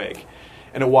fully awake.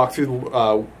 And it walked through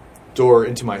the door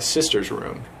into my sister's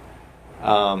room.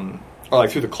 Or,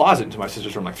 like, through the closet into my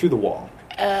sister's room, like, through the wall.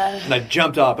 And I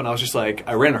jumped up, and I was just like,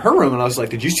 I ran to her room, and I was like,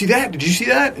 did you see that? Did you see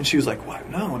that? And she was like, what?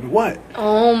 No, what?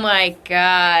 Oh, my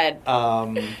God.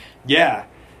 Yeah.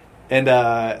 And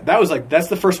that's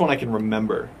the first one I can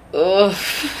remember. Ugh.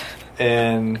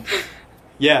 And,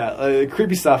 yeah,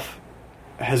 creepy stuff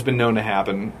has been known to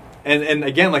happen. And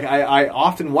again, like, I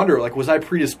often wonder, like, was I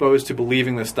predisposed to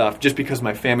believing this stuff just because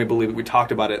my family believed it? We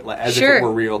talked about it as if it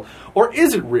were real. Or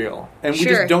is it real? And we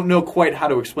just don't know quite how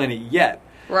to explain it yet.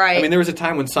 Right. I mean, there was a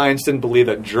time when science didn't believe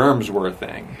that germs were a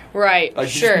thing. Right. Like,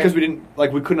 just because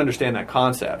we couldn't understand that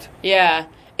concept. Yeah.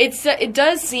 It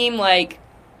does seem like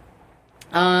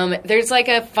there's like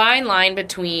a fine line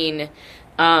between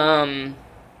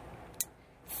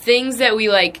things that we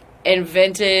like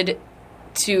invented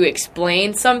to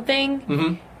explain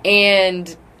something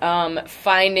and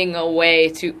finding a way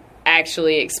to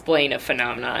actually explain a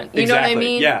phenomenon. You know what I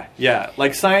mean? Yeah.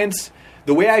 Like science,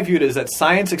 the way I view it is that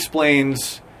science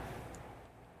explains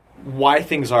why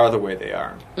things are the way they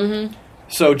are. Mm-hmm.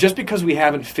 So just because we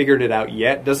haven't figured it out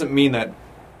yet doesn't mean that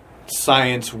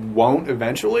science won't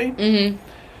eventually. Mm-hmm.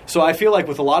 So I feel like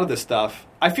with a lot of this stuff,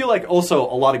 I feel like also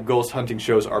a lot of ghost hunting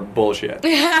shows are bullshit.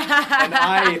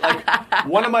 And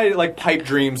one of my like pipe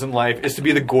dreams in life is to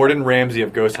be the Gordon Ramsay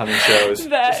of ghost hunting shows.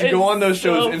 Just to go on those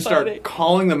shows and start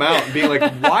calling them out and being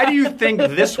like, why do you think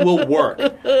this will work?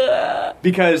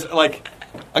 Because like,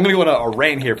 I'm going to go on a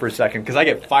rant here for a second because I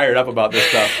get fired up about this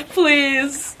stuff.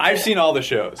 Please. I've seen all the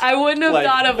shows. I wouldn't have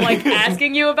thought of like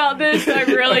asking you about this. I'm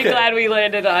really glad we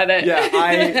landed on it.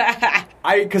 Yeah,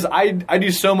 because I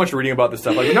do so much reading about this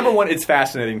stuff. Like, number one, it's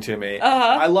fascinating to me.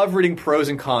 Uh-huh. I love reading pros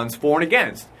and cons, for and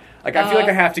against. Like, I feel like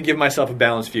I have to give myself a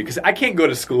balanced view because I can't go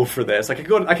to school for this. Like, I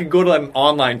could go to an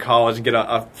online college and get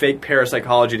a fake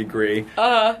parapsychology degree.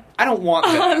 I don't want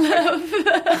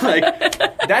that.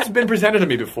 Like, that's been presented to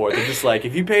me before. They're just like,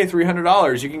 if you pay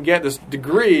 $300, you can get this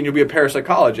degree and you'll be a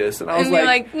parapsychologist. And I was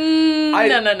like,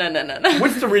 no.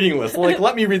 What's the reading list? Like,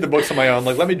 let me read the books on my own.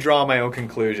 Like, let me draw my own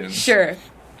conclusions. Sure.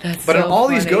 But in all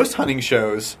these ghost hunting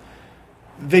shows,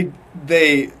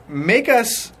 they make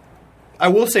us. I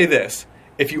will say this: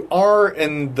 if you are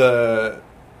in the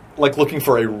looking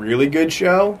for a really good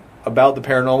show about the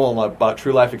paranormal and about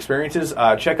true life experiences,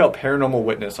 check out Paranormal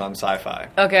Witness on Sci-Fi.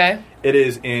 Okay. It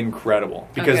is incredible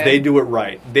because they do it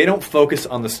right. They don't focus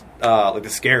on the the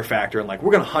scare factor and we're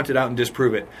going to hunt it out and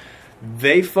disprove it.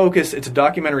 They focus. It's a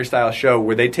documentary style show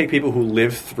where they take people who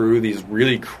live through these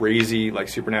really crazy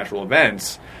supernatural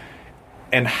events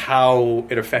and how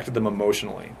it affected them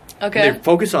emotionally. Okay. And they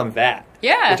focus on that.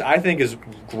 Yeah. Which I think is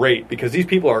great because these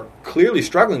people are clearly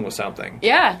struggling with something.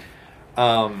 Yeah.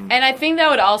 And I think that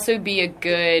would also be a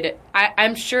good...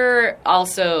 I'm sure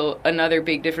also another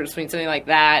big difference between something like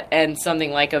that and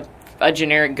something like a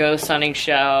generic ghost hunting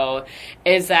show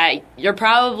is that you're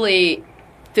probably...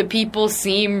 The people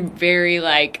seem very,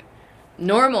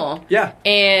 normal. Yeah.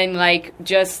 And,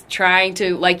 just trying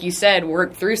to, like you said,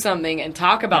 work through something and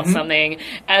talk about something,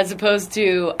 as opposed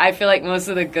to, I feel like most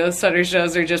of the ghost hunter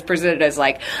shows are just presented as, all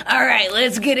right,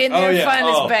 let's get in there and find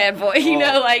this bad boy. You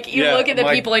know, you look at the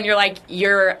people and you're like,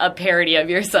 you're a parody of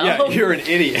yourself. Yeah, you're an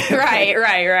idiot. Right.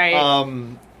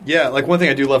 Yeah, one thing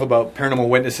I do love about Paranormal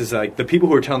Witness is, the people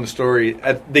who are telling the story,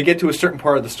 they get to a certain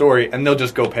part of the story and they'll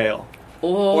just go pale.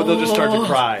 Or they'll just start to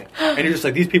cry. And you're just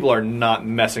like, these people are not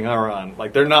messing around.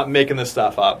 They're not making this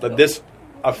stuff up. But this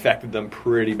affected them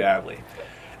pretty badly.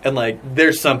 And,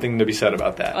 there's something to be said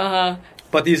about that. Uh-huh.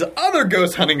 But these other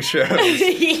ghost hunting shows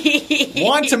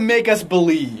want to make us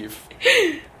believe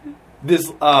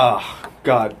this,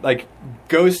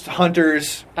 Ghost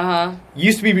Hunters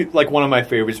used to be, one of my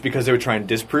favorites because they would try and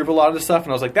disprove a lot of the stuff.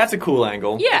 And I was like, that's a cool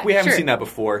angle. Yeah, we haven't seen that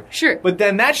before. Sure. But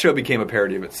then that show became a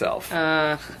parody of itself.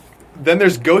 Then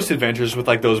there's Ghost Adventures with,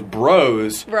 those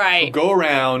bros who go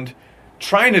around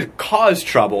trying to cause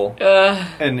trouble,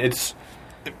 and it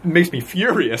makes me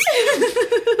furious.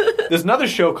 There's another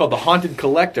show called The Haunted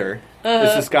Collector.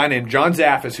 There's this guy named John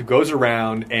Zaffis who goes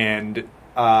around and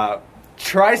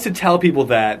tries to tell people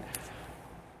that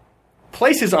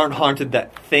places aren't haunted,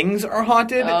 that things are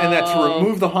haunted, and that to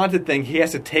remove the haunted thing, he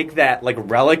has to take that,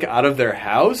 relic out of their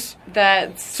house.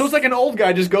 So it's an old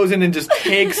guy just goes in and just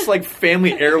takes,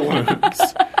 family heirlooms.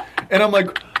 And I'm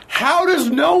like, how does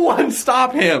no one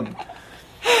stop him?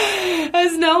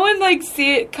 Has no one,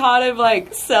 see it caught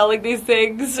him, selling these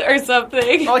things or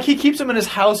something? He keeps them in his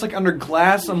house, under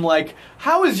glass. I'm like,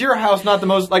 how is your house not the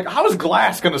most, how is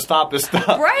glass going to stop this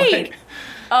stuff? Right.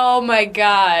 Oh, my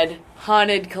God.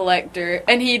 Haunted Collector.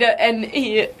 And he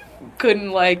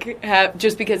couldn't, have...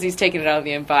 Just because he's taking it out of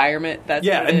the environment, that's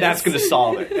that's going to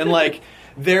solve it. And,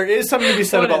 there is something to be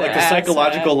said about, the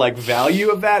psychological, value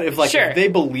of that. If, if they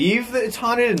believe that it's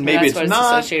haunted and maybe it's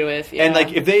not. Associated with, yeah.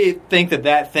 And, if they think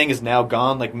that thing is now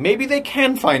gone, maybe they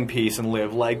can find peace and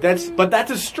live. But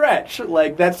that's a stretch.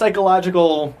 That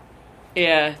psychological...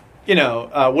 Yeah.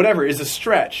 Whatever is a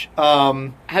stretch.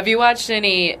 Have you watched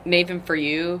any Nathan For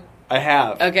You? I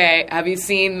have. Okay, have you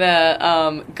seen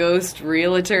the Ghost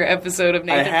Realtor episode of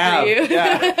Nathan For You?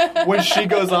 Yeah. When she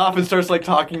goes off and starts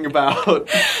talking about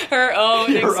her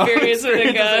own experience with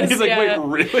a ghost. He's like, wait,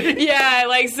 really?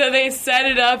 Yeah, so they set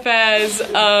it up as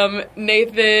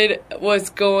Nathan was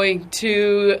going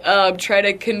to try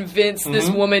to convince this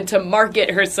woman to market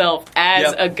herself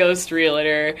as a ghost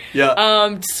realtor.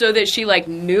 Yeah. So that she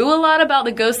knew a lot about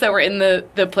the ghosts that were in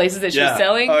the places that she was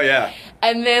selling. Oh yeah.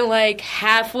 And then,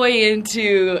 halfway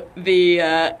into the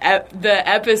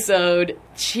episode,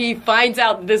 she finds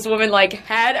out this woman,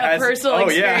 had a personal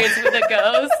experience with a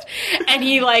ghost, and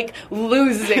he,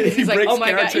 loses it. He's like, oh,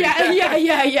 my God.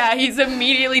 Yeah. He's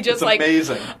immediately just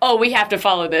amazing. Oh, we have to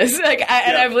follow this. And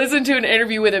I've listened to an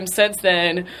interview with him since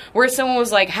then where someone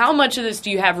was like, how much of this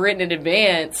do you have written in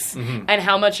advance, and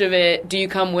how much of it do you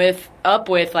come up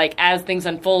with as things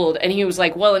unfold? And he was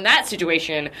like, well, in that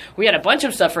situation, we had a bunch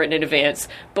of stuff written in advance,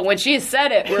 but when she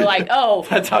said it, we're like, oh,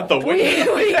 that's out the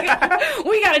window.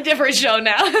 we got a different show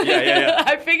now. Yeah.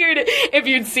 I figured if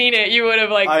you'd seen it, you would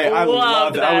have I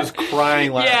loved that. I was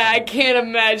crying laughing. Yeah, I can't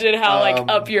imagine how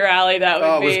up your alley that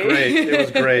would be. It was great. It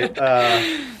was great.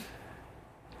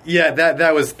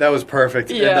 That was perfect.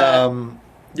 Yeah. And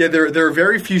Yeah, there are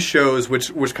very few shows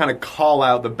which kind of call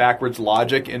out the backwards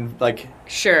logic and like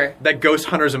that ghost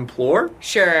hunters implore.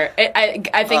 Sure,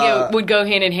 I think it would go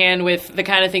hand in hand with the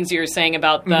kind of things you were saying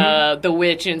about the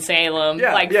witch in Salem,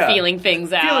 feeling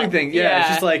things out. Feeling things, yeah. It's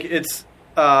just like it's.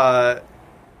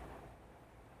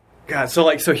 God,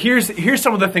 so here's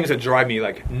some of the things that drive me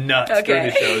like nuts during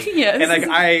the shows. Yes. And like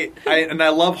I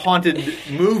love haunted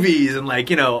movies and like,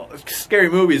 you know, scary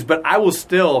movies, but I will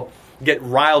still get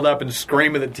riled up and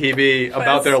scream at the TV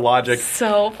about their logic.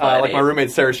 So funny. Like my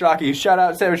roommate Sarah Shockey. Shout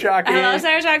out Sarah Shockey. Hello,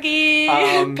 Sarah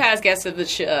Shockey. Past guest of the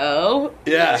show.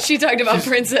 Yeah. She talked about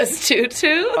Princess Tutu.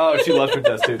 Oh, she loves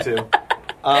Princess Tutu.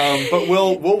 But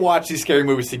we'll watch these scary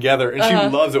movies together, and she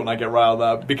loves it when I get riled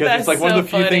up because it's like one of the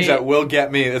few things that will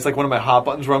get me. It's like one of my hot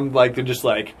buttons where I'm like, they're just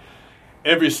like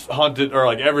every haunted or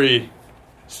like every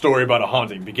story about a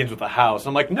haunting begins with a house.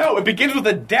 I'm like, no, it begins with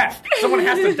a death. Someone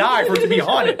has to die for it to be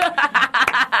haunted.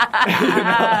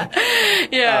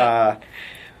 Yeah.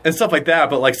 And stuff like that.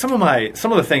 But like some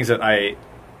of the things that I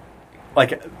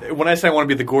like when I say I want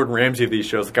to be the Gordon Ramsay of these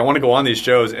shows, like I want to go on these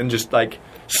shows and just like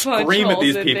scream at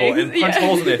these people and punch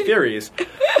holes in their theories.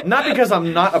 Not because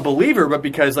I'm not a believer, but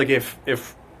because like if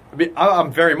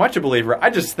I'm very much a believer, I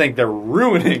just think they're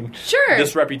ruining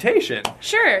this reputation.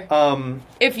 Sure.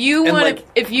 If you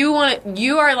want,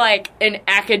 you are like an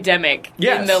academic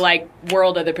in the like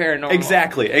world of the paranormal.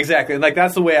 Exactly. And like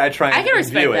that's the way I try and I can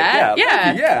respect view it. that.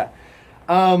 Yeah.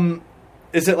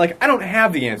 Is that like I don't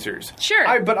have the answers?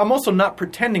 Sure. But I'm also not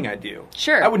pretending I do.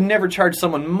 Sure. I would never charge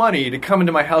someone money to come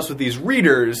into my house with these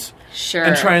readers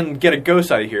and try and get a ghost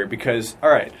out of here because, all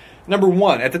right, number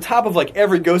one, at the top of like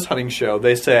every ghost hunting show,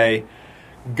 they say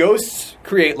ghosts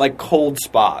create like cold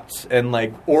spots and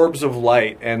like orbs of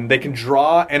light, and they can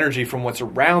draw energy from what's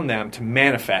around them to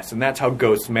manifest, and that's how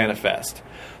ghosts manifest.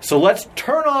 So let's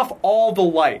turn off all the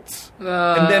lights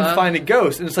and then find a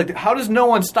ghost. And it's like, how does no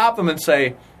one stop them and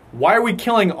say, why are we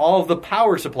killing all of the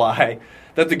power supply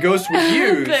that the ghost would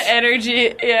use the energy,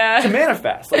 to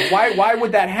manifest? Like, why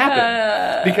would that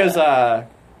happen? Because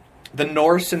the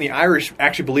Norse and the Irish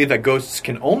actually believe that ghosts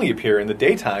can only appear in the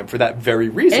daytime for that very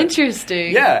reason.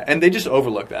 Interesting. Yeah, and they just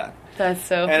overlook that. That's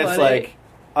so funny. And it's like,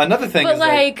 another thing but is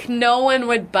like no one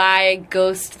would buy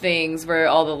ghost things where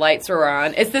all the lights were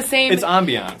on. It's the same. It's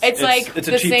ambiance. It's like it's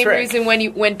the same trick. reason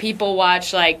when people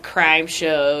watch like crime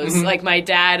shows. Like my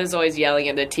dad is always yelling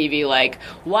at the TV like,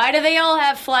 "Why do they all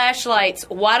have flashlights?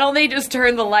 Why don't they just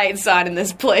turn the lights on in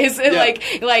this place?" And like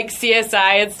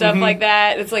CSI and stuff like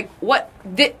that. It's like what.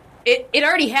 It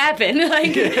already happened.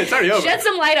 Like, it's already over. Shed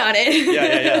some light on it.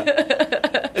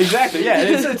 Yeah. Exactly. Yeah,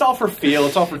 it's all for feel.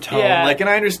 It's all for tone. Yeah. Like, and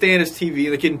I understand it's TV.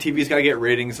 Like, and TV's got to get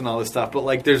ratings and all this stuff. But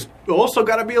like, there's also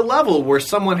got to be a level where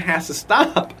someone has to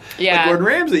stop. Yeah. Like Gordon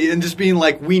Ramsay and just being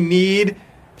like, we need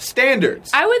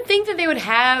standards. I would think that they would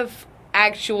have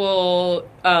actual.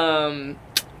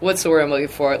 What's the word I'm looking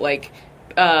for? Like.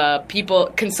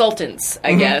 Consultants,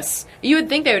 I guess. You would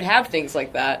think they would have things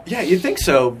like that. Yeah, you'd think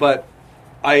so, but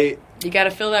you got to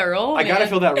fill that role. I got to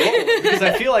fill that role because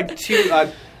I feel like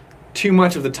too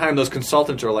much of the time those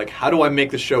consultants are like, how do I make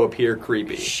the show appear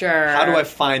creepy? Sure. How do I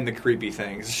find the creepy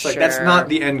things? It's like that's not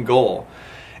the end goal.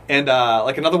 And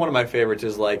like another one of my favorites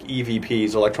is like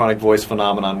EVPs, electronic voice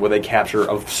phenomenon, where they capture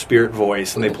a spirit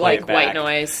voice and they play it back. Like white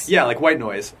noise. Yeah, like white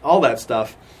noise, all that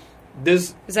stuff.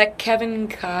 Is that Kevin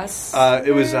Costner?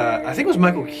 It was. I think it was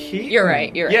Michael Keaton. You're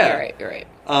right. You're right.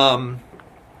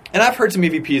 And I've heard some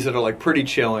EVPs that are like pretty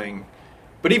chilling,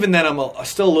 but even then, I'm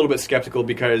still a little bit skeptical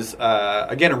because,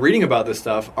 again, I'm reading about this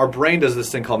stuff. Our brain does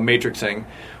this thing called matrixing,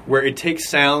 where it takes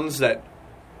sounds that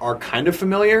are kind of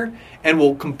familiar and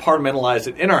will compartmentalize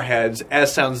it in our heads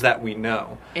as sounds that we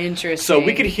know. Interesting. So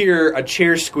we could hear a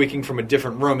chair squeaking from a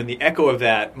different room, and the echo of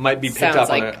that might be picked up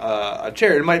on a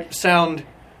chair. It might sound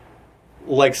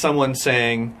like someone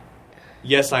saying,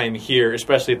 "Yes, I am here,"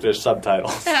 especially if there's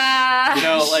subtitles.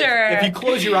 If you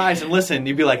close your eyes and listen,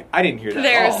 you'd be like, "I didn't hear that."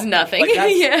 There's nothing. Like,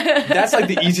 that's like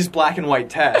the easiest black and white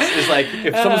test. Is like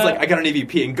if someone's like, "I got an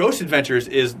EVP," and Ghost Adventures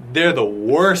they're the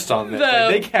worst on this.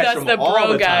 They catch them all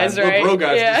the guys, time. Right? The bro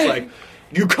guys just like,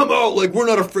 "You come out like we're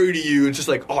not afraid of you." It's just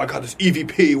like, "Oh, I got this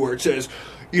EVP where it says,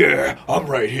 yeah, I'm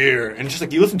right here," and just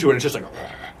like you listen to it, and it's just like.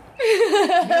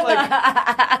 Like,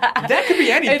 that could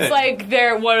be anything. It's like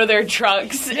one of their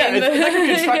trucks. Yeah, that could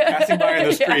be a truck passing by in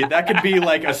the street. That could be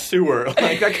like a sewer.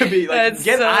 Like that could be like That's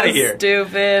get out of here.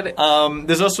 Stupid.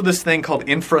 There's also this thing called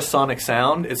infrasonic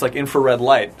sound. It's like infrared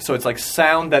light. So it's like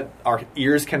sound that our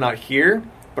ears cannot hear,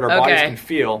 but our bodies can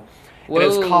feel.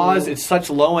 And it's such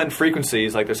low-end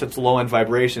frequencies, like there's such low-end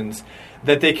vibrations,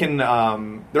 that they can,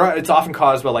 it's often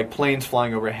caused by like planes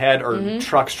flying overhead or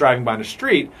trucks driving by the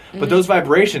street, but those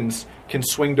vibrations can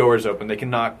swing doors open. They can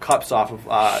knock cups off of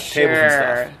tables and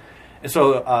stuff. And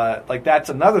so, like, that's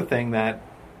another thing that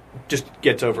just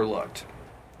gets overlooked.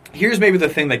 Here's maybe the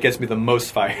thing that gets me the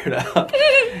most fired up,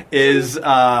 is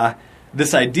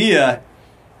this idea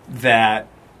that,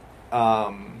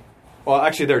 well,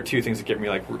 actually, there are two things that get me,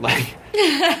 like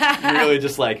really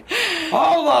just like,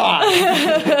 hold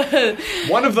on.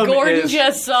 One of them Gordon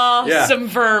just saw some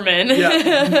vermin.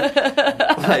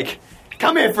 Yeah. Like,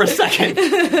 come here for a second.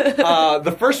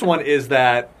 The first one is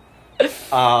that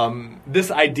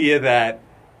this idea that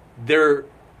the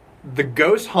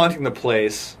ghost haunting the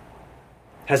place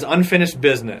has unfinished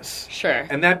business. Sure.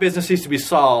 And that business needs to be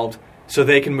solved so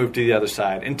they can move to the other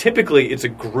side. And typically, it's a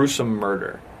gruesome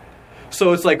murder.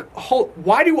 So it's like,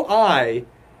 why do I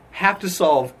have to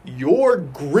solve your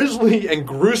grisly and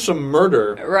gruesome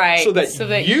murder so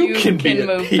that you can be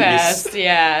move peace? Past?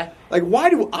 Yeah. Like, why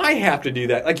do I have to do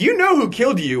that? Like, you know who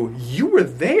killed you. You were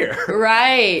there.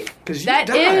 Right. Because that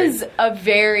is a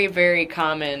very, very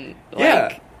common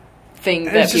thing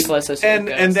that people associate with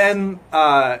ghosts. And then,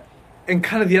 and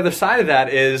kind of the other side of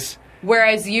that is...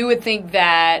 Whereas you would think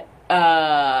that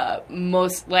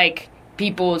most, like...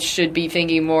 people should be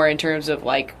thinking more in terms of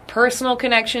like personal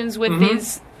connections with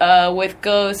these with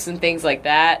ghosts and things like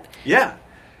that. Yeah,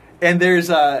 and there's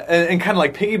and kind of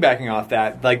like piggybacking off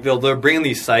that, like they'll bring in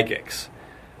these psychics,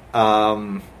 like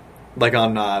on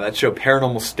that show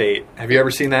Paranormal State. Have you ever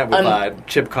seen that with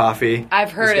Chip Coffey?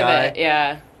 I've heard of it.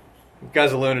 Yeah, the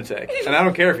guy's a lunatic, and I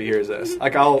don't care if he hears this.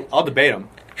 Like I'll debate him.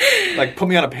 Like put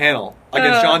me on a panel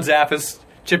against John Zaffis,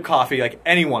 Chip Coffey, like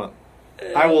any one of them.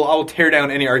 I will tear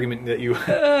down any argument that you...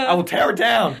 I will tear it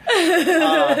down.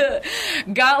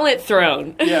 Gauntlet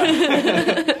thrown.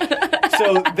 Yeah.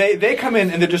 So they come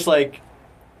in and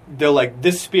they're like,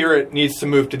 this spirit needs to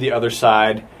move to the other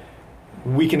side.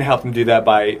 We can help them do that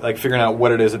by like figuring out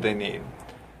what it is that they need.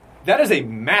 That is a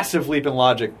massive leap in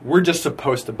logic we're just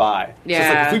supposed to buy. Yeah. So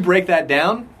it's like, if we break that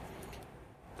down,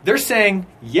 they're saying,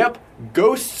 yep,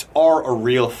 ghosts are a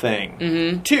real thing.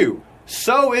 Mm-hmm. 2,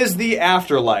 so is the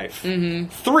afterlife. Mm-hmm.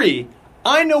 3,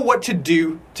 I know what to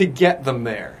do to get them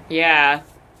there. Yeah.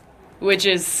 Which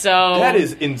is so... That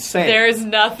is insane. There's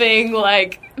nothing,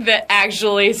 like, that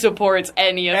actually supports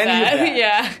any of that.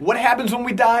 Yeah. What happens when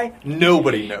we die?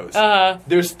 Nobody knows.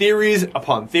 There's theories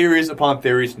upon theories upon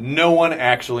theories. No one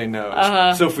actually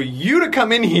knows. So for you to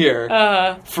come in here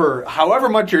for however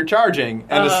much you're charging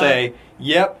and to say,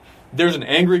 yep, there's an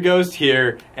angry ghost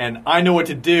here, and I know what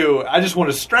to do. I just want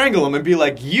to strangle him and be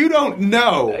like, you don't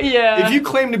know. Yeah. If you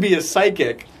claim to be a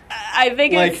psychic, I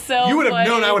think like, it's so you would have funny.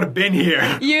 known I would have been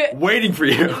here waiting for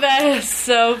you. That is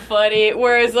so funny.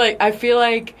 Whereas, like, I feel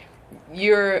like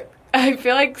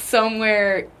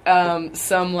somewhere,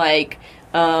 some, like,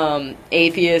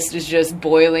 atheist is just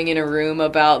boiling in a room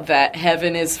about that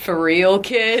heaven is for real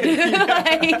kid.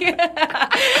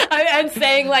 I'm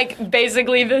saying like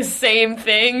basically the same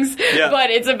things, but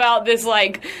it's about this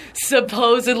like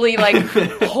supposedly like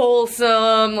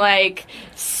wholesome like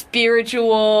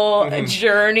spiritual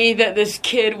journey that this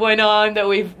kid went on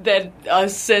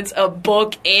since a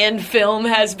book and film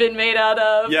has been made out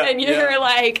of. And you're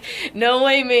like, no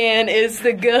way, man, it's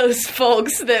the ghost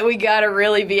folks that we gotta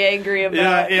really be angry about.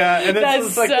 Yeah, and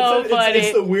that's like, so funny.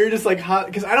 It's the weirdest, like, hot,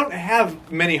 because I don't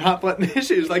have many hot button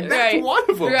issues. Like, that's one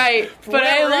of them. Right, but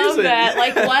I love that.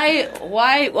 Like,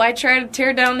 why try to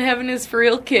tear down Heaven is for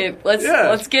Real kid?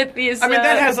 Let's get these. I mean,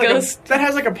 that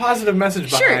has like a positive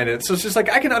message behind it. So it's just like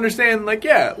I can understand. Like,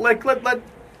 let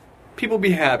people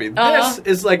be happy. This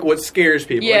is like what scares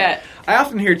people. Yeah, like, I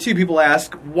often hear too people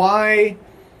ask why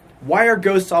are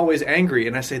ghosts always angry,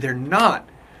 and I say they're not.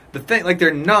 The thing, like,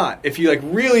 they're not. If you like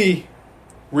really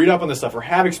read up on this stuff or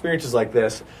have experiences like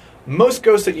this, most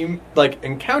ghosts that you like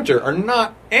encounter are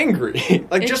not angry.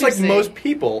 Like, just like most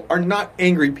people are not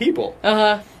angry people.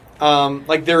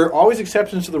 Like, there are always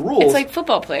exceptions to the rules. It's like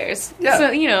football players. Yeah.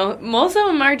 So, you know, most of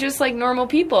them are just like normal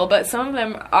people, but some of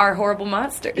them are horrible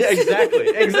monsters. Yeah,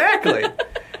 exactly.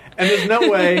 And there's no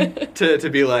way to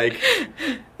be like,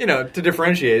 you know, to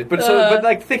differentiate. But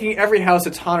like thinking every house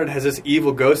that's haunted has this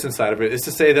evil ghost inside of it is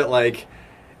to say that like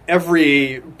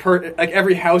every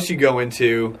house you go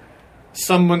into,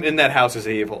 someone in that house is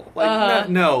evil. Like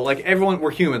no, like everyone,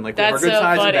 we're human. Like, that's we have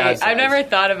our good sides and bad sides. I've never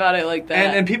thought about it like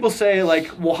that. And people say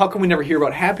like, well, how come we never hear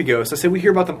about happy ghosts? I say we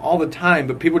hear about them all the time,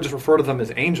 but people just refer to them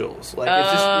as angels. Like,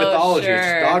 it's just mythology, it's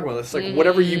just dogma. It's like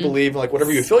whatever you believe, like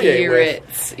whatever you affiliate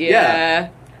with. Yeah.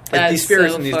 Like these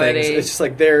spirits and these things, it's just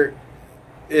like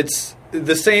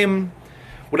the same.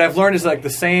 What I've learned is like the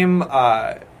same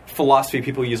philosophy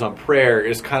people use on prayer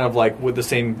is kind of like with the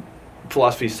same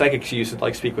philosophy psychics use to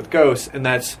like speak with ghosts, and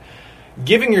that's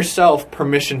giving yourself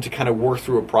permission to kind of work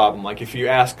through a problem. Like if you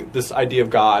ask this idea of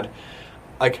God,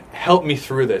 like, help me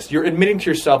through this, you're admitting to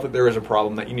yourself that there is a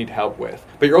problem that you need help with,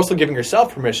 but you're also giving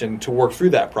yourself permission to work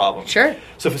through that problem. Sure.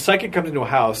 So if a psychic comes into a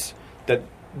house that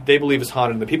they believe is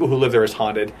haunted and the people who live there is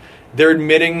haunted, they're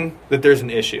admitting that there's an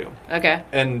issue. Okay.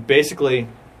 And basically,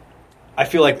 I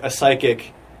feel like a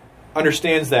psychic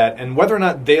understands that, and whether or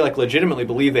not they like legitimately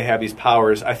believe they have these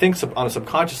powers, I think on a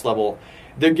subconscious level,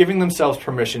 they're giving themselves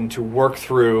permission to work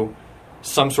through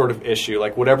some sort of issue,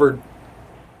 like whatever,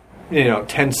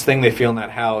 tense thing they feel in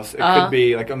that house. It could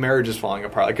be like a marriage is falling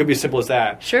apart. It could be as simple as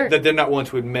that. Sure. That they're not willing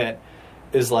to admit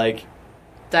is like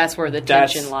that's where the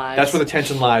tension lies. That's where the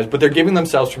tension lies. But they're giving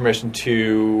themselves permission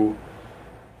to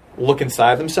look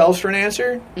inside themselves for an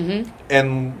answer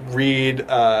and read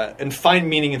and find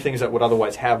meaning in things that would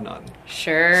otherwise have none.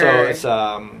 Sure. So it's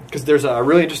because there's a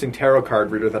really interesting tarot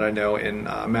card reader that I know in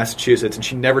Massachusetts, and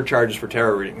she never charges for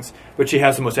tarot readings, but she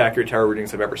has the most accurate tarot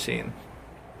readings I've ever seen.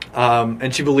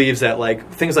 And she believes that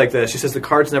like things like this. She says the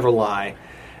cards never lie.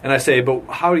 And I say, but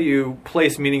how do you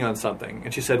place meaning on something?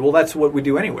 And she said, well, that's what we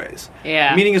do anyways.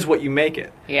 Yeah. Meaning is what you make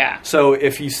it. Yeah. So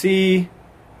if you see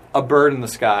a bird in the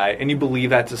sky and you believe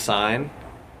that's a sign,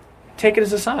 take it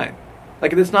as a sign.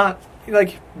 Like, it's not,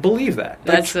 like, believe that. Like,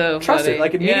 that's so trust funny. it.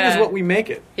 Like, meaning is what we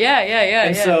make it. Yeah.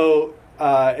 And so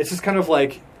it's just kind of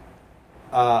like,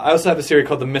 I also have a theory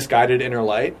called the misguided inner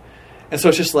light. And so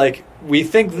it's just like, we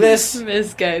think this,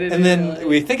 misguided, and then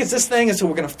we think it's this thing, and so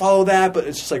we're going to follow that, but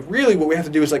it's just like, really what we have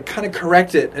to do is like kind of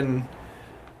correct it and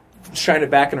shine it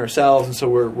back in ourselves, and so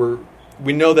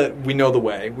we know that we know the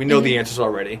way. We know the answers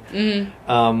already.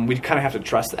 Mm-hmm. We kind of have to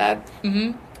trust that.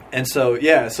 Mm-hmm. And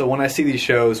so, so when I see these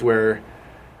shows where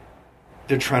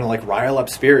they're trying to like rile up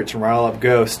spirits and rile up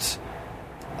ghosts,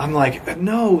 I'm like,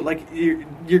 no, like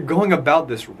you're going about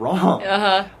this wrong.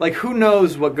 Like, who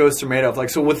knows what ghosts are made of? Like,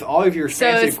 so with all of your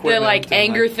fancy it's equipment, the like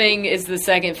anger thing is the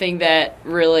second thing that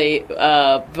really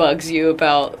bugs you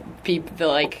about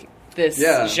people,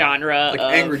 this genre, like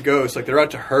of angry ghosts. Like, they're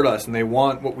out to hurt us and they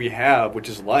want what we have, which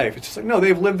is life. It's just like, no,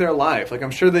 they've lived their life. Like,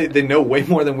 I'm sure they know way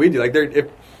more than we do. Like, they're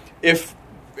if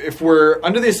we're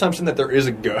under the assumption that there is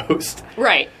a ghost,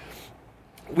 right.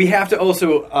 We have to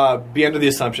also be under the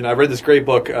assumption. I've read this great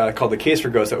book called The Case for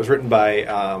Ghosts that was written by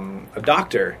a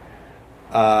doctor.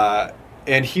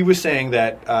 And he was saying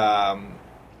that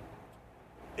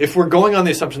if we're going on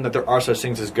the assumption that there are such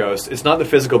things as ghosts, it's not the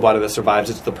physical body that survives,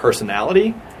 it's the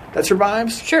personality that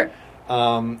survives. Sure.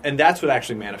 And that's what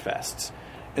actually manifests.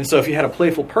 And so if you had a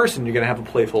playful person, you're going to have a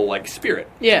playful, like, spirit.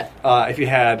 Yeah. If you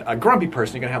had a grumpy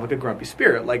person, you're going to have, like, a grumpy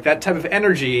spirit. Like, that type of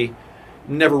energy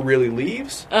never really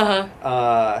leaves.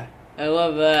 I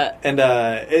love that. And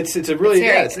it's a really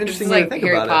it's an interesting way to think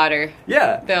Harry about Potter. it.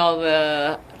 Yeah, all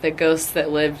the ghosts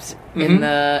that lived in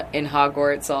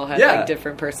Hogwarts all had like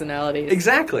different personalities.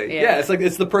 Exactly. Yeah, it's like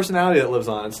it's the personality that lives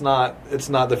on. It's not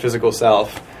the physical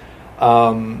self.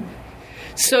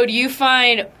 So do you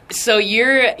find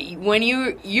when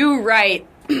you write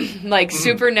like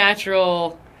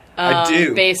supernatural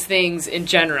based things in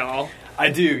general? I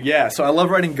do, yeah. So I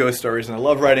love writing ghost stories, and I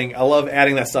love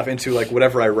adding that stuff into like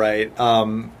whatever I write.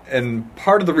 And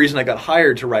part of the reason I got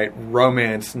hired to write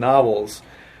romance novels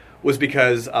was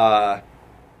because I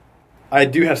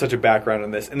do have such a background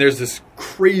in this, and there's this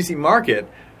crazy market,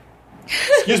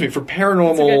 for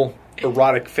paranormal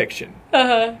erotic fiction.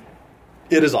 It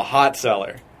is a hot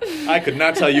seller. I could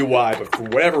not tell you why, but for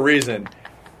whatever reason,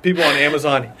 people on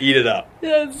Amazon eat it up.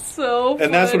 That's so funny.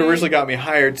 And that's what originally got me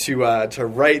hired to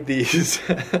write these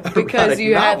because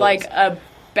you novels. had like a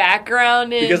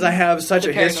background in because I have such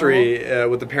a history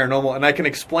with the paranormal, and I can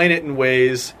explain it in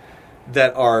ways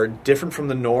that are different from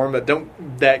the norm,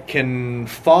 that can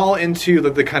fall into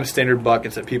the kind of standard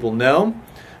buckets that people know,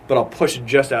 but I'll push it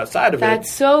just outside of it.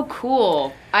 That's so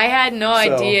cool. I had no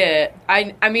idea.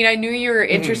 I mean, I knew you were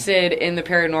interested in the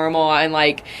paranormal and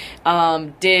like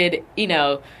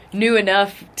knew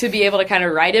enough to be able to kind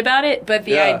of write about it, but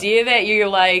the idea that you're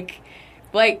like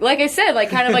I said, like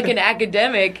kind of like an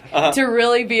academic to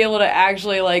really be able to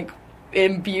actually like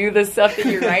imbue the stuff that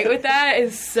you write with that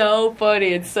is so funny.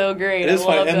 It's so great. It is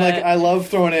funny. And like I love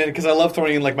throwing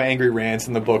in like my angry rants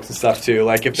in the books and stuff too.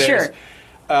 Like if there's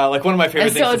like one of my favorite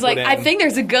and things so it's like, I think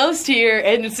there's a ghost here,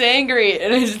 and it's angry,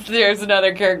 and there's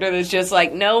another character that's just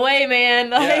like, no way, man.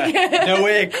 Like, no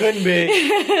way it couldn't be.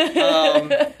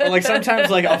 Like sometimes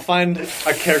like I'll find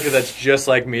a character that's just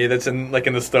like me that's in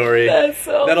the story. That's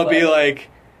so that'll funny. be like,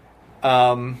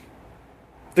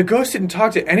 the ghost didn't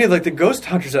talk to any of like the ghost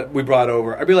hunters that we brought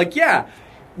over. I'd be like, yeah.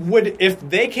 If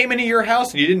they came into your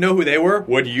house and you didn't know who they were,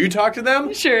 would you talk to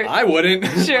them? Sure. I wouldn't.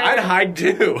 Sure. I'd hide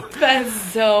too. That's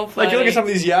so funny. Like, you look at some of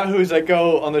these yahoos that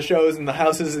go on the shows and the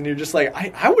houses, and you're just like,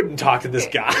 I wouldn't talk to this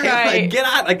guy. Right. Like, get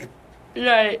out. Like,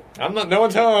 right. I'm not. No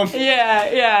one's home.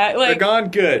 Yeah. Like, they're gone.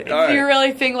 Good. All do you right.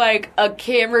 really think like a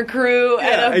camera crew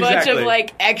and a bunch of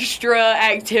like extra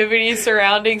activities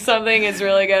surrounding something is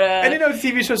really gonna? And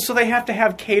TV shows, so they have to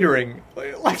have catering.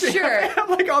 Like, they sure. have to have,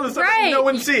 like, all this stuff right. that no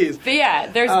one sees. But yeah,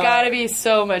 there's got to be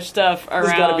so much stuff around.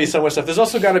 There's got to be so much stuff. There's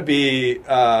also got to be,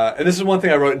 and this is one thing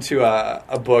I wrote into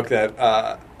a book that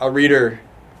a reader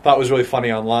thought was really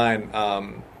funny online.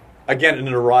 Again, an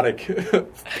erotic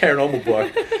paranormal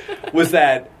book, was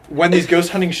that when these ghost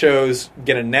hunting shows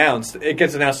get announced, it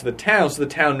gets announced to the town, so the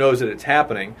town knows that it's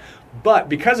happening. But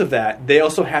because of that, they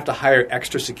also have to hire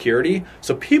extra security,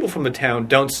 so people from the town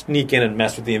don't sneak in and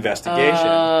mess with the investigation.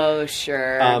 Oh,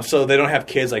 sure. So they don't have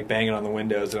kids like banging on the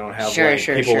windows. They don't have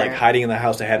people like hiding in the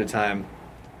house ahead of time.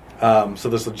 So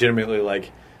there's legitimately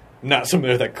like not something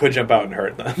there that could jump out and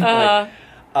hurt them.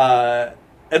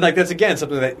 And like that's again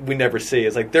something that we never see.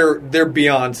 It's like they're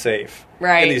beyond safe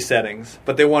in these settings,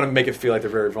 but they want to make it feel like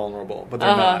they're very vulnerable, but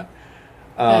they're not.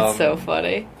 That's so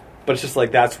funny. But it's just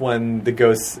like that's when the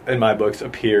ghosts in my books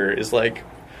appear. Is like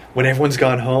when everyone's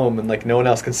gone home and like no one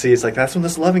else can see. It's like that's when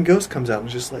this loving ghost comes out and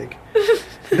is just like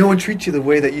no one treats you the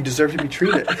way that you deserve to be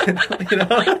treated. You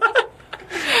know?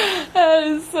 That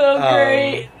is so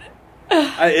great.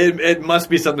 It must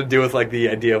be something to do with like the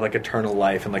idea of like eternal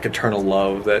life and like eternal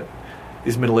love that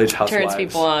these middle-aged housewives turns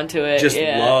people onto it. Just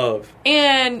love.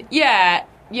 And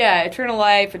eternal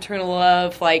life, eternal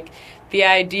love, like the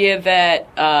idea that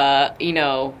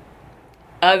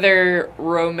other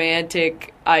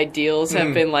romantic ideals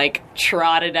have been like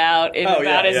trotted out in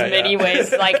as many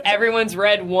ways. Like everyone's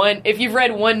read one. If you've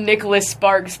read one Nicholas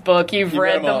Sparks book, you've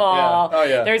read them all. Yeah. Oh,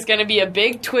 yeah. There's going to be a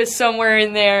big twist somewhere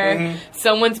in there. Mm-hmm.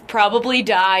 Someone's probably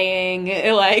dying.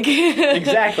 Like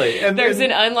exactly. And there's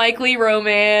an unlikely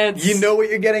romance. You know what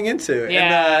you're getting into.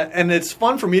 Yeah. And it's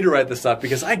fun for me to write this stuff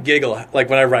because I giggle like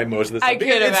when I write most of this stuff. I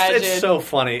could imagine. It's so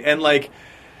funny and like.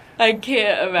 I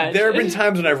can't imagine. There have been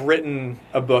times when I've written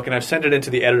a book and I've sent it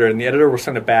into the editor, and the editor will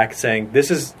send it back saying,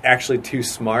 "This is actually too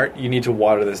smart. You need to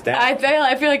water this down." I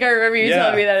feel like I remember you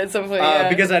telling me that at some point.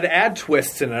 Because I'd add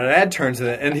twists in it, I'd add turns in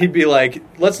it, and he'd be like,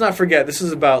 "Let's not forget, this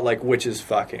is about like witches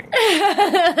fucking." And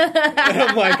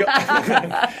I'm like,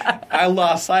 I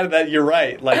lost sight of that. You're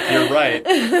right. Like you're right.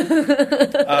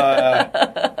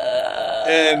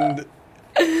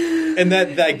 And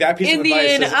that like that piece of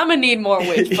advice. In the end, I'm gonna need more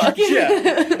witch fucking.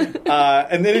 Yeah.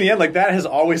 And then in the end, like that has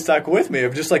always stuck with me.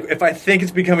 Of just like if I think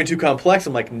it's becoming too complex,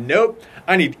 I'm like, nope.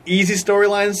 I need easy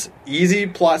storylines, easy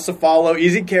plots to follow,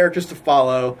 easy characters to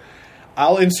follow.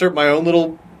 I'll insert my own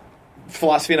little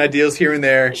philosophy and ideas here and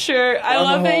there. Sure. I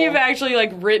love that you've actually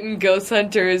like written ghost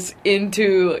hunters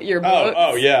into your books.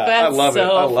 Oh yeah. That's I love it.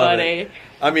 I love funny. It.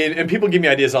 I mean, and people give me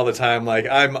ideas all the time. Like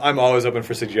I'm always open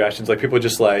for suggestions. Like people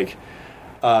just like.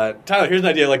 Tyler, here's an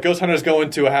idea. Like, ghost hunters go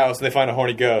into a house and they find a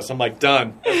horny ghost. I'm like,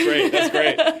 done. That's great. That's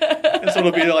great. And so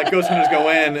it'll be like ghost hunters go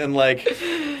in and like,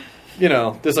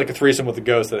 there's like a threesome with a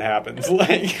ghost that happens.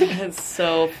 Like, that's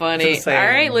so funny. All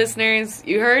right, listeners,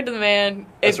 you heard the man.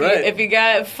 That's right. If you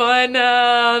got fun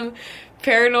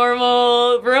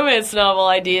paranormal romance novel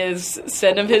ideas,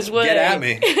 send them his way. Get at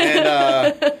me,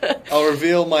 and I'll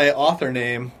reveal my author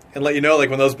name. And let you know, like,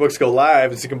 when those books go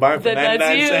live, so you can buy them for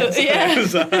 99 cents on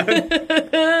Amazon.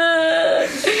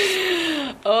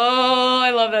 Oh,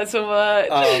 I love that so much.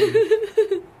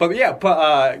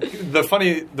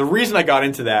 The reason I got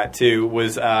into that, too,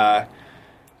 was kind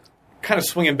of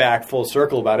swinging back full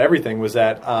circle about everything, was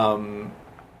that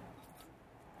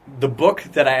the book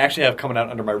that I actually have coming out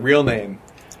under my real name,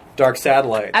 Dark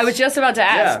Satellites. I was just about to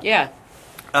ask, yeah.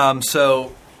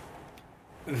 So...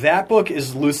 that book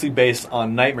is loosely based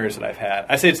on nightmares that I've had.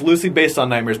 I say it's loosely based on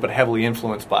nightmares, but heavily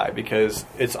influenced by, because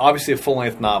it's obviously a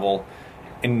full-length novel.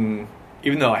 And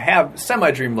even though I have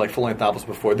semi-dreamed like full-length novels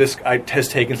before, this has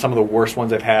taken some of the worst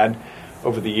ones I've had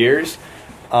over the years.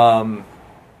 And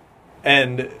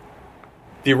the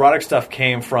erotic stuff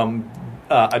came from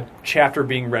a chapter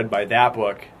being read by that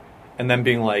book, and then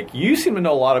being like, you seem to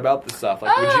know a lot about this stuff.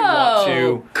 Like, would you want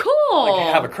to cool.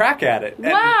 like, have a crack at it? And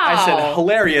Wow. I said,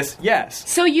 hilarious, yes.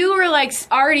 So you were like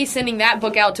already sending that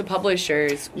book out to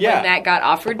publishers when that got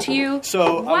offered to you?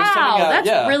 So wow, I was sending out,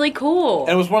 that's really cool.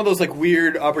 And it was one of those like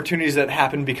weird opportunities that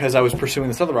happened because I was pursuing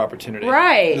this other opportunity.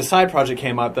 Right. And the side project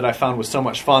came up that I found was so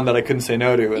much fun that I couldn't say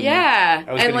no to. And yeah.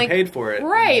 I was getting paid for it.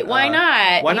 Right. And, why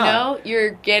not? Why not? You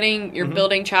know, you're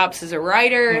building chops as a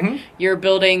writer. You're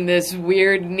building this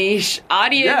weird niche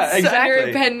audience under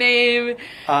a pen name.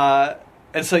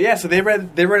 And so so they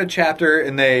read a chapter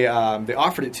and they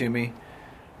offered it to me.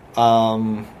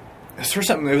 For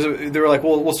something they were like,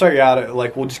 well, we'll start you out at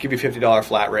like we'll just give you $50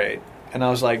 flat rate, and I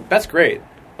was like, that's great.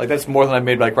 Like that's more than I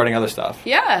made like writing other stuff.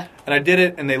 Yeah. And I did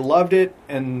it, and they loved it,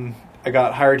 and I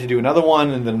got hired to do another one,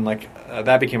 and then like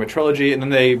that became a trilogy, and then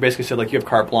they basically said like you have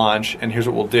carte blanche, and here's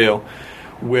what we'll do.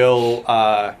 We'll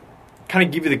kind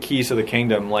of give you the keys to the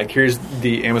kingdom. Like here's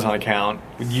the Amazon account.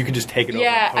 You can just take it over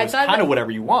and post kind of whatever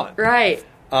you want. Right.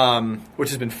 Which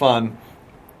has been fun.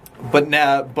 But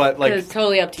like it's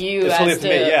totally up to you as totally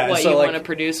to what you want to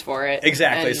produce for it.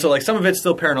 Exactly. So like some of it's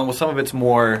still paranormal, some of it's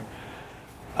more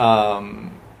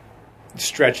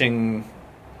stretching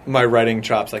my writing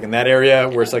chops like in that area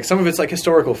where it's like some of it's like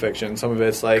historical fiction, some of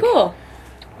it's like cool.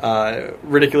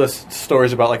 Ridiculous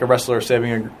stories about like a wrestler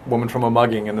saving a woman from a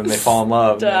mugging and then they fall in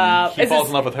love and he falls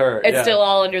in love with her. It's still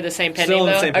all under the same pen name, still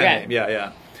in though? the same pen name,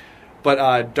 yeah.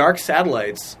 But Dark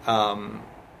Satellites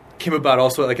came about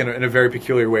also like in a very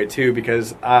peculiar way too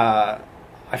because I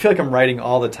feel like I'm writing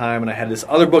all the time, and I had this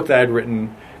other book that I'd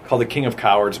written called The King of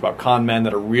Cowards about con men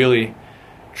that are really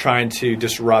trying to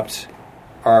disrupt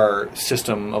our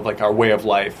system of like our way of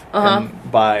life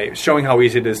by showing how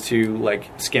easy it is to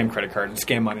like scam credit cards and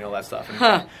scam money and all that stuff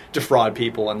and defraud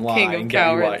people and lie King of and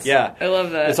get you Cowards. Yeah, I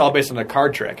love that. It's all based on a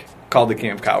card trick called The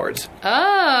King of Cowards.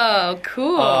 Oh,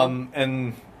 cool.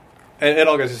 And it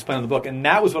all gets explained in the book, and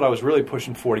that was what I was really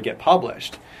pushing for to get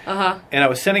published. And I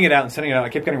was sending it out. I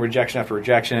kept getting rejection after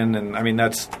rejection, and I mean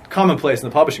that's commonplace in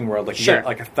the publishing world. Like you get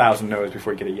like 1,000 no's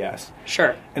before you get a yes.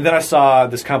 Sure. And then I saw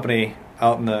this company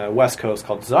out in the West Coast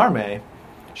called Zarme.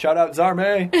 Shout out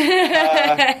Zarme.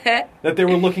 That they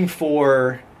were looking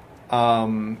for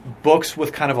books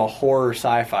with kind of a horror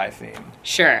sci-fi theme.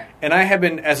 Sure. And I have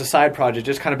been, as a side project,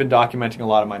 just kind of been documenting a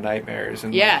lot of my nightmares.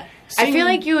 And I feel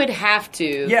like you would have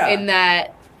to in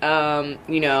that,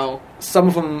 some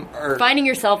of them are... finding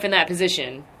yourself in that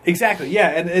position. Exactly, yeah.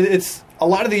 And it's... A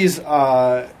lot of these,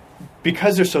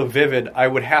 because they're so vivid, I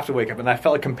would have to wake up, and I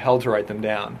felt like compelled to write them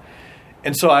down.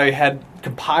 And so I had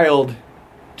compiled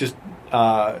just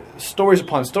stories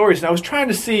upon stories, and I was trying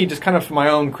to see, just kind of for my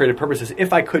own creative purposes,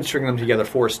 if I could string them together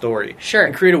for a story. Sure.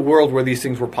 And create a world where these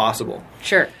things were possible.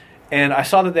 Sure. And I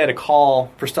saw that they had a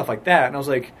call for stuff like that, and I was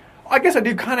like, I guess I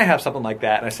do kind of have something like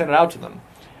that, and I sent it out to them.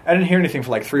 I didn't hear anything for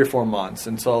like 3 or 4 months,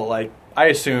 and so like I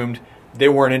assumed they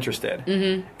weren't interested.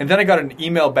 Mm-hmm. And then I got an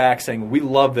email back saying, "We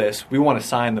love this. We want to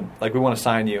sign them. Like we want to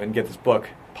sign you and get this book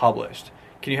published.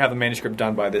 Can you have the manuscript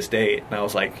done by this date?" And I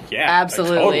was like, "Yeah,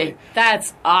 absolutely. Totally."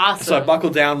 That's awesome. So I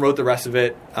buckled down, wrote the rest of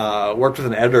it, worked with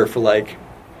an editor for like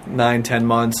 9-10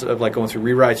 months of like going through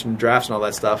rewrites and drafts and all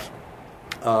that stuff,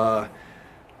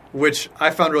 which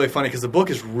I found really funny because the book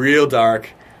is real dark.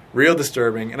 Real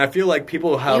disturbing, and I feel like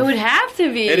people have... It would have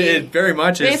to be. It very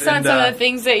much is. Based on some of the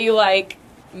things that you, like,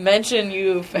 mentioned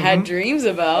you've had dreams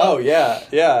about. Oh, yeah,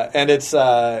 yeah. And it's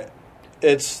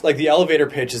like the elevator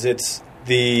pitch is it's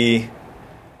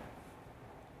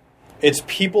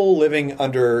people living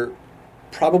under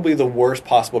probably the worst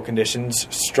possible conditions,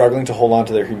 struggling to hold on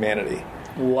to their humanity.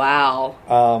 Wow.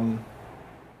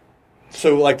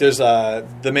 So, like, there's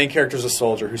the main character is a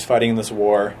soldier who's fighting in this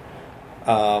war,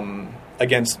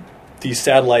 against these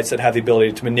satellites that have the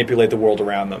ability to manipulate the world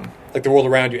around them, like the world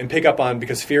around you, and pick up on,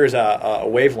 because fear is a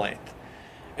wavelength.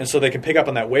 And so they can pick up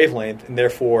on that wavelength and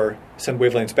therefore send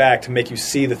wavelengths back to make you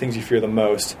see the things you fear the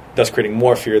most, thus creating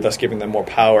more fear, thus giving them more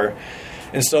power.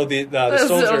 And so the soldier... That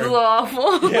sounds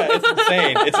awful. Yeah, it's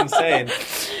insane. It's insane.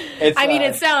 I mean,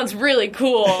 it sounds really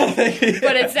cool, but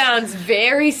it sounds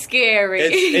very scary.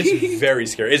 It's very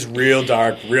scary. It's real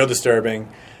dark, real disturbing.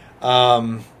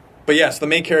 But yes, the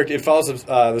main character, it follows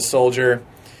the soldier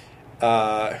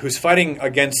who's fighting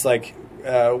against like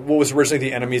what was originally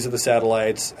the enemies of the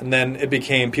satellites, and then it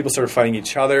became people started fighting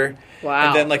each other. Wow!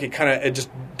 And then like it just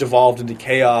devolved into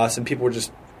chaos, and people were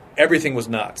just everything was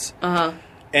nuts.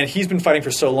 And he's been fighting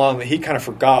for so long that he kind of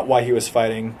forgot why he was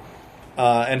fighting,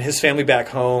 and his family back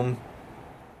home,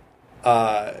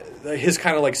 his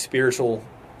kind of like spiritual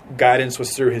guidance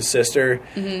was through his sister.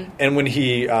 Mm-hmm. And when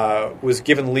he was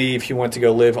given leave, he went to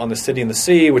go live on the City in the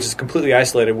Sea, which is completely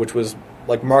isolated, which was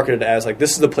like marketed as like,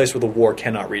 this is the place where the war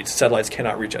cannot reach. Satellites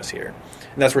cannot reach us here.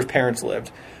 And that's where his parents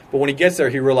lived. But when he gets there,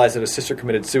 he realizes that his sister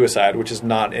committed suicide, which is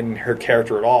not in her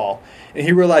character at all. And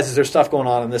he realizes there's stuff going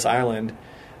on this island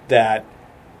that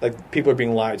like people are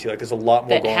being lied to. Like there's a lot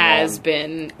more going on.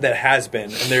 That has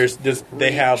been. And there's just,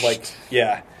 they have like,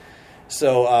 yeah.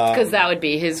 So, because that would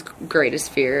be his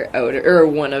greatest fear, or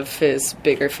one of his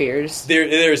bigger fears.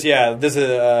 There's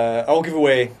I won't give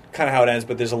away kind of how it ends,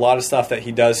 but there's a lot of stuff that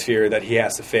he does fear that he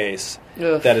has to face.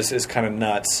 Ugh. That is kind of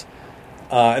nuts.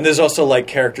 And there's also like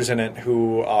characters in it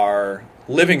who are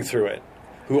living through it,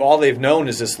 who all they've known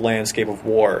is this landscape of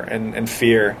war and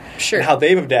fear. Sure. And how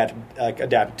they've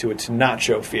adapted to it to not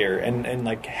show fear and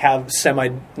like have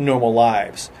semi-normal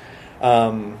lives.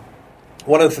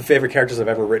 One of the favorite characters I've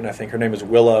ever written, I think, her name is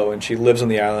Willow, and she lives on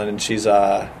the island, and she's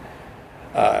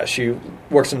she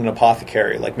works in an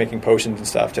apothecary, like making potions and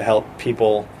stuff to help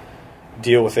people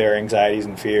deal with their anxieties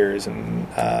and fears and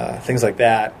things like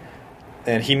that.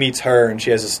 And he meets her, and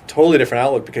she has this totally different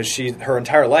outlook because her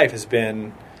entire life has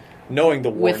been knowing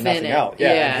the war and nothing else.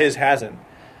 Yeah, and his hasn't.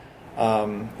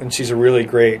 And she's a really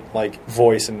great like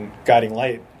voice and guiding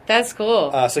light. That's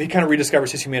cool. So he kind of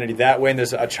rediscovers his humanity that way, and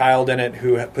there's a child in it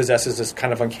who possesses this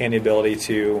kind of uncanny ability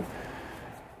to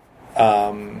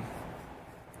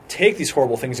take these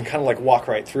horrible things and kind of like walk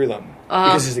right through them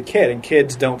because he's a kid, and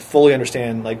kids don't fully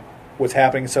understand like what's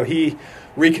happening. So he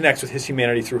reconnects with his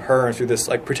humanity through her and through this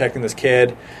like protecting this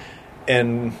kid,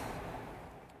 and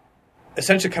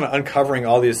essentially kind of uncovering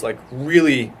all these like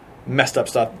really messed up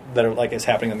stuff that are like is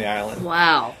happening on the island.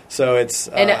 Wow. So it's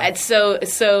and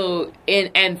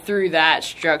through that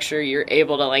structure you're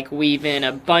able to like weave in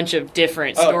a bunch of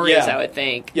different stories. I would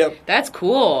think. Yep. That's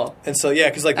cool. And so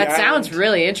because like that sounds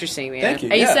really interesting, man. Thank you.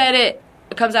 And you said it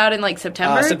comes out in like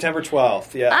September. September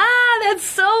 12th. Yeah. That's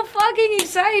so fucking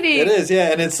exciting. It is.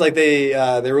 Yeah, and it's like they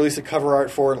released a cover art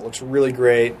for it. It looks really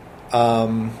great.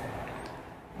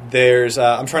 There's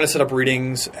I'm trying to set up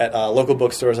readings at local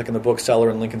bookstores, like in the Bookseller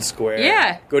in Lincoln Square.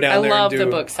 Yeah, go down there. I love the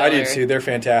Bookseller. I do too. They're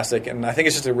fantastic, and I think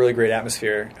it's just a really great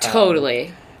atmosphere.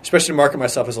 Totally. Especially to market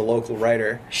myself as a local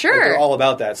writer. Sure, like, they're all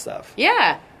about that stuff.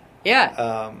 Yeah.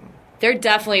 They're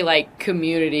definitely like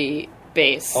community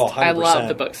based. Oh, 100%. I love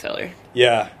the Bookseller.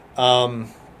 Yeah.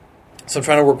 So I'm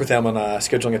trying to work with them on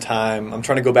scheduling a time. I'm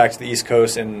trying to go back to the East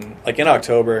Coast in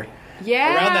October.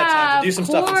 Yeah, around that time to do some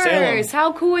stuff in Salem.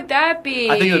 How cool would that be?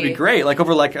 I think it would be great, like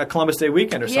over like a Columbus Day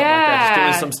weekend or something like that. Just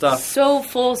doing some stuff. So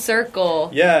full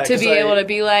circle. Yeah, to be able to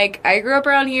be like, I grew up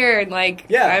around here, and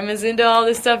like, I'm as into all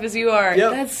this stuff as you are.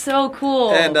 Yep. That's so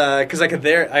cool. And because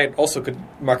I also could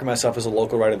market myself as a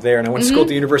local writer there, and I went to school at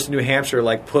the University of New Hampshire,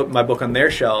 like put my book on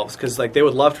their shelves because like they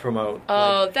would love to promote.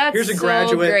 Oh, like, that's here's a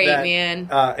graduate so great, that,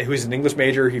 man. Who's an English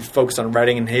major. He focused on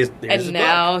writing, and here's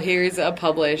now book. Here's a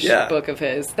published book of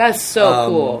his. That's so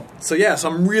cool. So so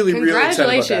I'm really, really excited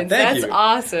about that. Thank you. That's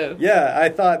awesome. Yeah, I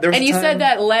thought there was. And you said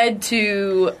that led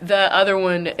to the other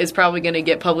one is probably going to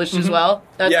get published as well.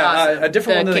 That's awesome. A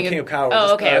different one than the King of Cowards.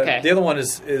 Oh, okay. The other one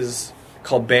is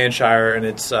called Banshire, and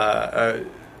it's a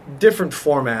different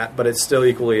format, but it's still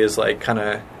equally as like kind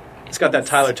of. It's got that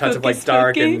Tyler touch of like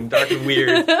dark and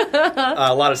weird.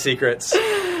 A lot of secrets.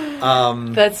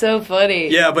 That's so funny.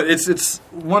 Yeah, but it's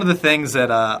one of the things that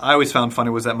I always found funny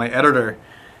was that my editor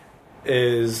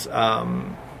is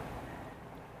so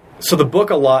the book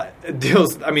a lot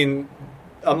deals. I mean,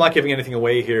 I'm not giving anything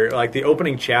away here. Like the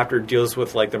opening chapter deals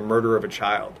with like the murder of a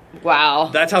child.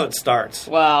 Wow, that's how it starts.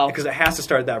 Wow, because it has to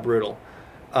start that brutal.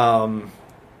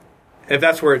 If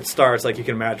that's where it starts, like you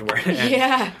can imagine where it ends.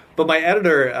 Yeah. But my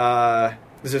editor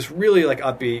is this really like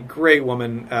upbeat, great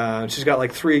woman. She's got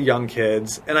like 3 young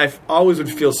kids, and I always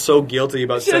would feel so guilty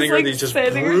about sending her these just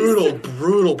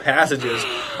brutal passages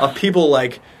of people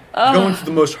like going through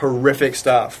the most horrific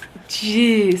stuff.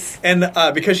 Jeez. And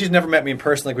because she's never met me in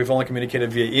person, like we've only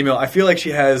communicated via email, I feel like she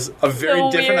has a very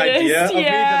different idea of me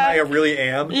than I really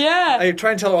am. Yeah. I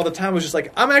try and tell her all the time, was just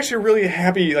like, I'm actually a really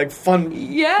happy, like fun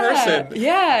person.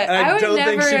 Yeah. And I don't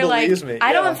think she believes me.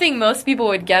 I don't think most people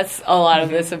would guess a lot of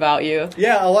this about you.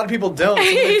 Yeah, a lot of people don't. So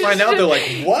when they find out, they're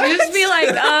like, what? You just be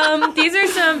like, these are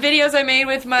some videos I made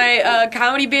with my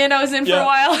comedy band I was in for a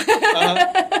while.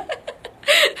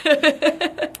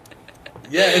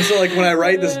 Yeah, and so like when I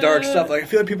write this dark stuff, like I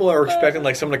feel like people are expecting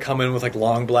like someone to come in with like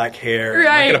long black hair, and,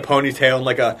 like in a ponytail, and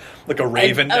like a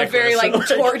raven necklace, a very like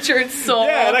tortured soul.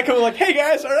 Yeah, and I come like, hey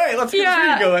guys, all right, let's get this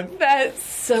reading going. That's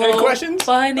so Any questions?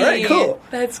 funny. All right, cool.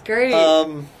 That's great.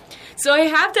 So I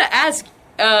have to ask,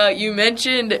 you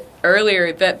mentioned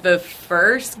earlier that the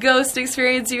first ghost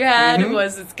experience you had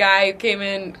was this guy who came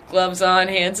in, gloves on,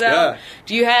 hands out. Yeah.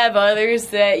 Do you have others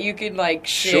that you could like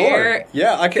share? Sure.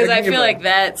 Yeah, I can. Because I feel like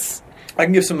that's. I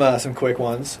can give some quick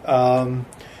ones.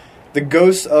 The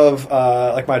ghost of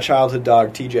like my childhood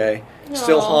dog TJ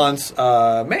still haunts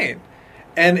Maine,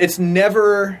 and it's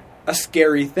never a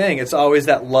scary thing. It's always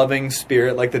that loving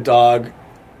spirit, like the dog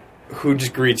who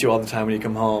just greets you all the time when you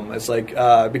come home. It's like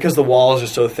because the walls are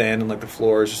so thin and like the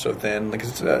floors are so thin, like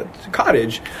it's a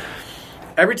cottage.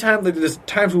 Every time, like, there's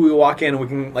times when we walk in and we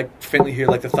can like faintly hear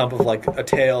like the thump of like a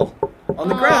tail on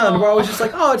the ground. We're always just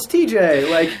like, oh, it's TJ.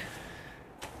 Like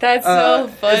that's so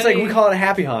funny. It's like we call it a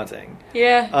happy haunting.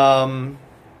 Yeah.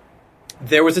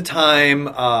 There was a time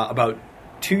about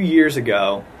 2 years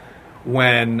ago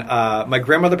when my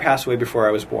grandmother passed away before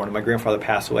I was born, and my grandfather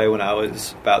passed away when I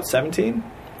was about 17,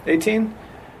 18.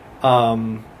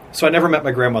 So I never met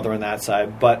my grandmother on that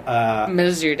side, but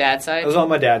this is your dad's side? It was on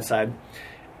my dad's side.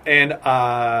 And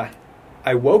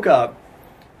I woke up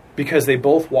because they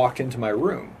both walked into my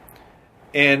room.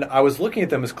 And I was looking at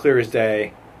them as clear as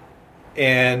day,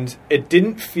 and it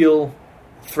didn't feel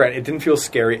threat. It didn't feel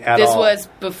scary at all. This was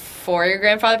before your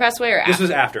grandfather passed away, or after? This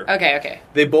was after. Okay.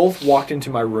 They both walked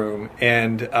into my room,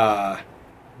 and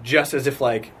just as if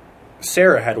like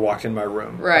Sarah had walked in my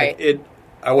room. Right. Like,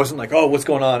 I wasn't like, oh, what's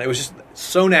going on? It was just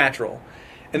so natural.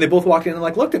 And they both walked in and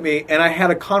like looked at me, and I had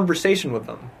a conversation with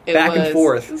them back and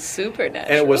forth. Supernatural.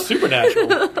 And it was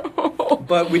supernatural.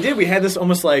 But we did. We had this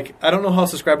almost like, I don't know how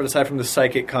else to describe it aside from the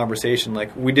psychic conversation.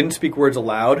 Like, we didn't speak words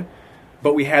aloud,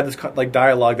 but we had this like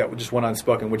dialogue that just went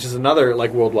unspoken, which is another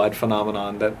like worldwide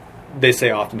phenomenon that they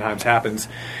say oftentimes happens.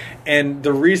 And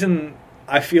the reason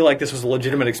I feel like this was a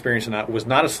legitimate experience and I was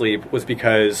not asleep was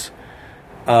because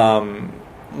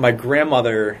my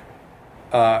grandmother,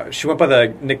 she went by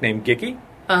the nickname Gicky.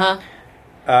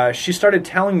 She started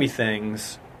telling me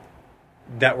things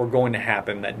that were going to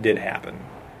happen that did happen.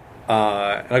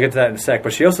 And I'll get to that in a sec.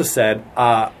 But she also said,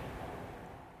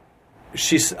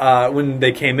 when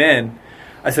they came in,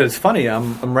 I said, it's funny,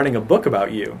 I'm writing a book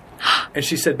about you. And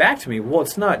she said back to me, well,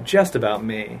 it's not just about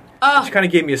me. She kind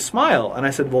of gave me a smile. And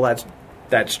I said, well,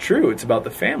 that's true. It's about the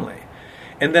family.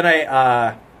 And then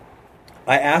I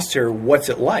asked her, what's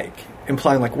it like?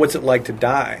 Implying, like, what's it like to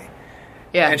die?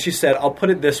 Yeah. And she said, I'll put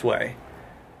it this way.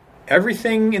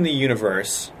 Everything in the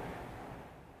universe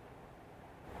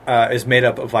is made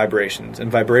up of vibrations.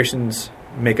 And vibrations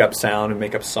make up sound and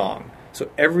make up song. So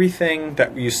everything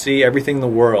that you see, everything in the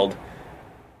world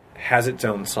has its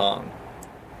own song.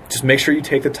 Just make sure you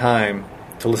take the time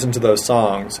to listen to those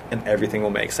songs and everything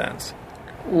will make sense.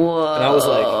 Whoa. And I was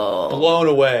like blown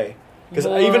away. Because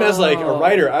even as like a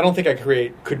writer, I don't think I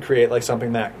could create like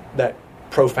something that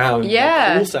profound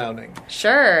and cool sounding.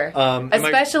 Sure.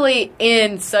 Especially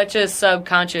in such a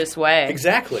subconscious way.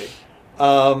 Exactly.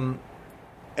 And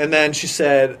then she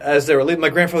said, as they were leaving, my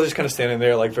grandfather was just kind of standing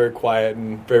there, like very quiet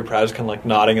and very proud, just kind of like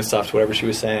nodding and stuff to whatever she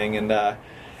was saying. And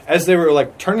as they were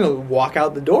like turning to walk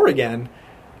out the door again,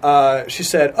 she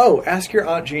said, oh, ask your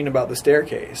Aunt Jean about the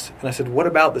staircase. And I said, what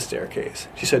about the staircase?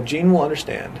 She said, Jean will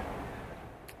understand.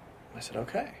 I said,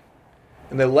 okay.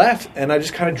 And they left, and I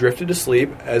just kind of drifted to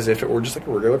sleep as if it were just like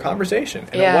a regular conversation.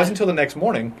 And it wasn't until the next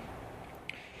morning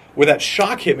where that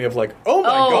shock hit me of like, oh my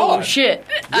God. Oh, shit.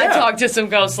 Yeah. I talked to some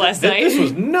ghosts last night. This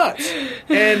was nuts.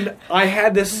 And I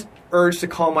had this urge to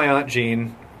call my Aunt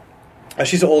Jean.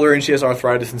 She's older and she has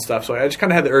arthritis and stuff, so I just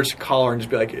kind of had the urge to call her and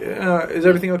just be like, is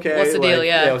everything okay? What's the deal,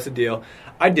 Yeah, what's the deal?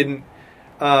 I didn't.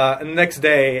 And the next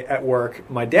day at work,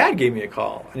 my dad gave me a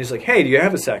call. And he's like, hey, do you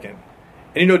have a second?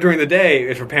 And you know, during the day,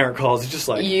 if a parent calls, it's just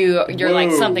like you're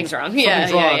like something's wrong.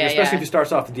 Something's wrong. Especially if he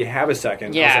starts off with, "Do you have a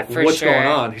second?" Yeah, I was like, for what's sure. going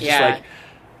on? He's just like,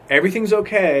 everything's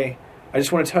okay. I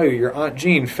just want to tell you, your Aunt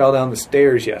Jean fell down the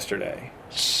stairs yesterday.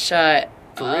 Shut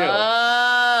for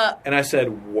real. And I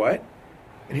said, what?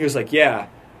 And he was like, yeah.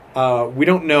 We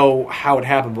don't know how it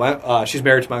happened. But, she's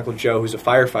married to my Uncle Joe, who's a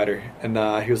firefighter. And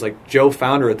he was like, Joe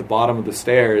found her at the bottom of the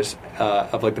stairs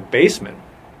of like the basement.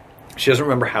 She doesn't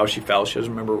remember how she fell. She doesn't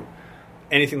remember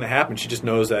anything that happened. She just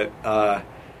knows that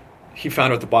he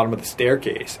found her at the bottom of the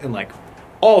staircase. And like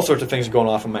all sorts of things are going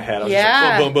off in my head. I was just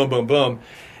like, boom, boom, boom, boom, boom.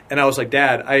 And I was like,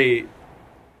 Dad, I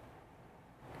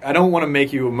don't want to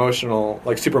make you emotional,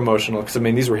 like super emotional, because I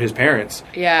mean, these were his parents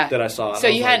that I saw. So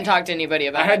you hadn't talked to anybody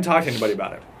about it? I hadn't talked to anybody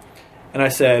about it. And I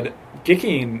said,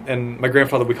 Gicky, and my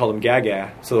grandfather, we called him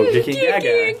Gaga. So Gicky and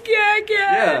Gaga.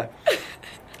 Yeah. I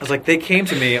was like, they came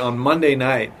to me on Monday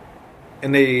night,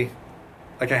 and I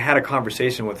had a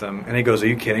conversation with them, and he goes, are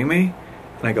you kidding me?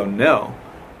 And I go, no.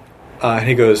 And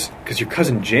he goes, because your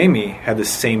cousin Jamie had the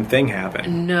same thing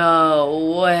happen.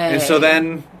 No way. And so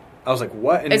then I was like,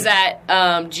 what? And is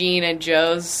that Gene and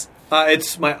Joe's?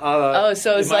 It's my...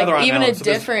 so it's like even Ellen. A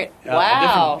different...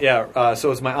 wow.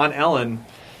 So it's my Aunt Ellen,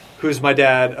 who's my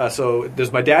dad. So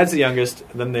there's my dad's the youngest,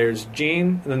 then there's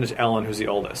Gene, and then there's Ellen, who's the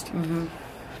oldest. Mm-hmm.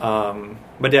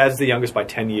 My dad's the youngest by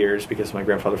 10 years because my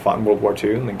grandfather fought in World War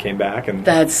II and then came back. And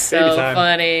that's so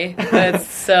funny. That's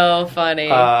so funny.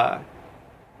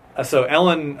 So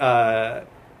Ellen...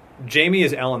 Jamie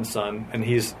is Ellen's son, and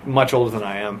he's much older than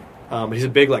I am. But he's a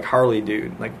big, like, Harley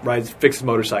dude. Like, fixes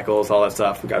motorcycles, all that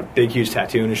stuff. We got a big, huge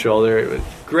tattoo on his shoulder. It was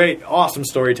great, awesome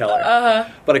storyteller.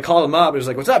 But I called him up. He was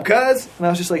like, what's up, cuz? And I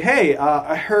was just like, hey,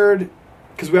 I heard...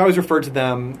 Because we always refer to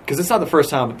them... Because it's not the first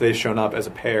time that they've shown up as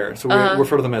a pair. So we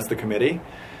refer to them as the committee.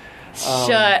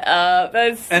 Shut up.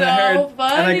 That's so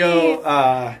funny. And I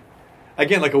go...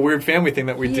 Again, like a weird family thing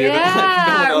that we do. Yeah, that like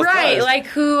no one else right. does. Like,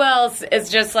 who else is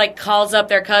just, like, calls up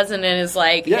their cousin and is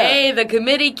like, hey, the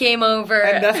committee came over.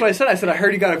 And that's what I said. I said, I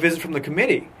heard you got a visit from the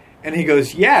committee. And he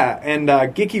goes, yeah. And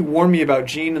Gicky warned me about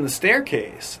Gene and the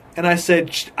staircase. And I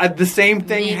said, the same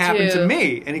thing happened to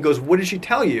me. And he goes, what did she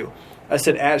tell you? I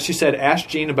said, she said, ask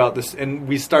Gene about this. And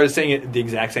we started saying it at the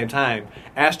exact same time.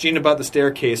 Ask Gene about the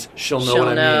staircase. She'll know what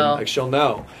I mean. Like, she'll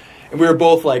know. And we were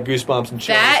both like goosebumps and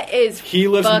chills. That is He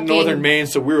lives in northern Maine,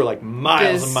 so we were like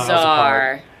miles and miles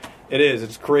apart. It is.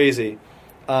 It's crazy.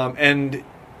 And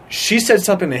she said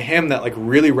something to him that like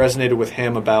really resonated with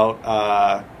him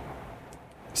about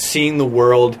seeing the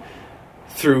world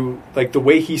through like the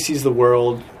way he sees the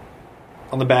world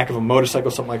on the back of a motorcycle,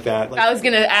 something like that. Like, I was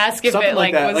going to ask if it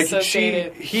like was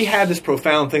associated. He had this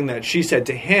profound thing that she said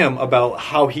to him about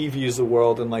how he views the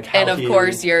world and like how and of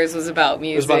course yours was about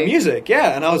music. It was about music,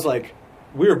 yeah. And I was like,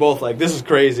 we were both like, this is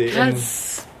crazy.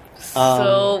 That's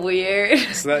so weird.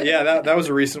 So that was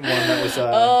a recent one that was.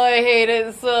 I hate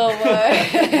it so much.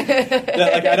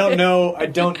 Like I don't know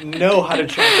how to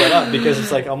track that up because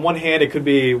it's like on one hand it could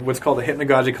be what's called a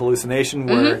hypnagogic hallucination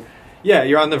where. Yeah,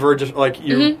 you're on the verge of, like,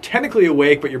 you're technically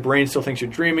awake, but your brain still thinks you're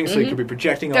dreaming, so you could be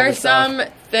projecting all this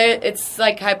stuff. It's,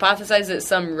 like, hypothesized that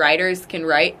some writers can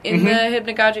write in the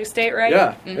hypnagogic state,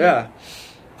 right? Yeah,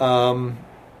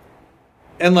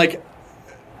 and, like,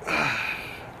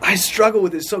 I struggle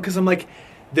with it because I'm like,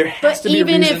 there has to be a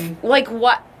reason. But even if, like,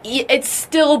 what... It's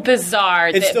still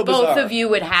bizarre that both of you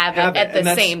would have it at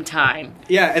the same time.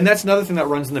 Yeah, and that's another thing that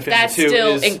runs in the family, too.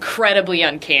 That's still incredibly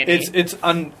uncanny. It's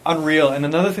unreal. And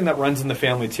another thing that runs in the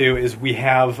family, too, is we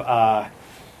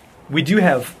do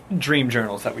have dream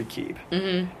journals that we keep.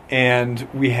 Mm-hmm. And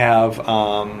we have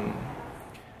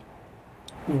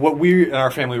what we in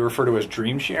our family refer to as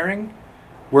dream sharing,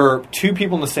 where two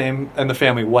people in the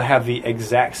family will have the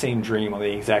exact same dream on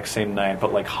the exact same night,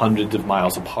 but like hundreds of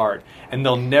miles apart, and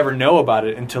they'll never know about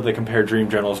it until they compare dream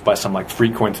journals by some like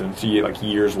freak coincidence, like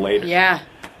years later. Yeah,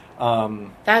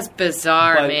 that's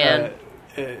bizarre, man.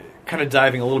 Kind of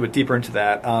diving a little bit deeper into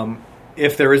that,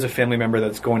 if there is a family member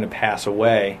that's going to pass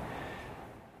away,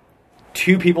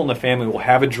 two people in the family will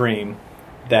have a dream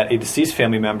that a deceased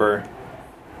family member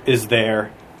is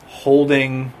there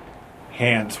holding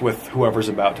hands with whoever's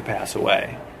about to pass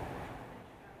away.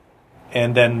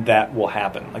 And then that will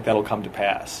happen. Like, that'll come to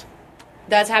pass.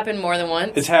 That's happened more than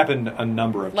once? It's happened a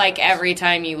number of times. Like, every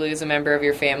time you lose a member of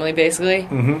your family, basically?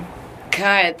 Mm-hmm.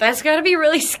 God, that's got to be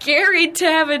really scary to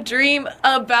have a dream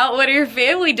about one of your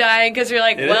family dying, because you're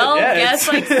like, guess,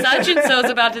 like, such and so's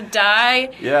about to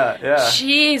die. Yeah.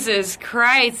 Jesus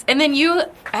Christ. And then you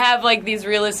have, like, these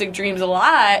realistic dreams a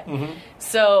lot. Mm-hmm.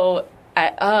 So...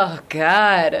 oh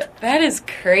God, that is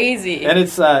crazy. And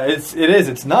it's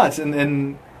nuts.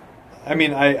 And I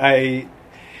mean,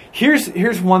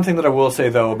 here's one thing that I will say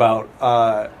though about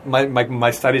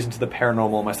my studies into the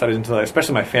paranormal, my studies into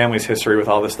especially my family's history with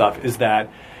all this stuff, is that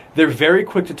they're very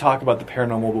quick to talk about the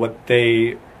paranormal, but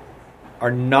they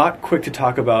are not quick to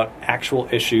talk about actual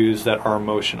issues that are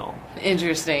emotional.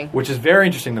 Interesting. Which is very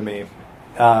interesting to me,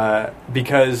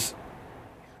 because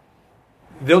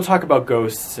they'll talk about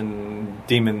ghosts and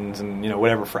demons and,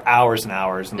 whatever for hours and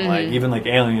hours and, like, even, like,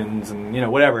 aliens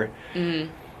and, whatever.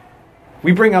 Mm-hmm.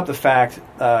 We bring up the fact,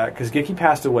 because Gicky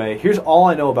passed away. Here's all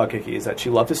I know about Gicky, is that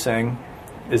she loved to sing,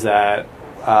 is that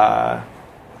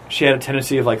she had a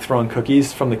tendency of, like, throwing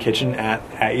cookies from the kitchen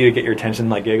at you to get your attention,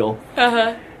 like, giggle.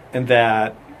 Uh-huh. And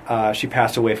that she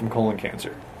passed away from colon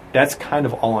cancer. That's kind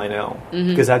of all I know,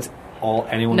 because that's all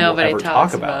anyone will ever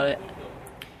talk about it.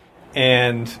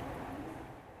 And...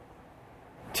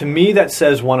 to me, that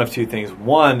says one of two things.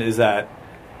 One is that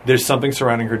there's something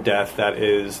surrounding her death that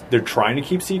they're trying to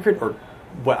keep secret, or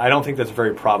what I don't think that's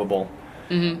very probable.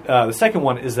 Mm-hmm. The second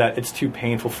one is that it's too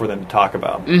painful for them to talk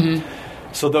about. Mm-hmm.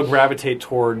 So they'll gravitate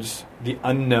towards the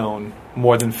unknown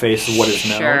more than face what is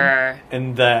known. Sure.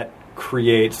 And that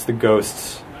creates the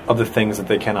ghosts of the things that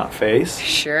they cannot face.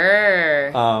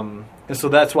 Sure. And so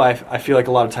that's why I feel like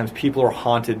a lot of times people are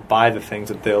haunted by the things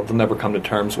that they'll never come to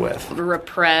terms with.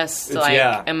 Repressed,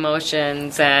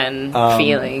 emotions and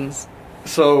feelings.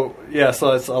 So it's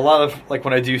a lot of, like,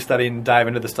 when I do study and dive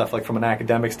into the stuff, like, from an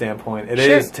academic standpoint, it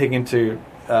is taking into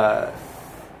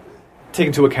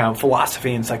account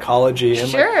philosophy and psychology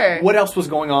and like, what else was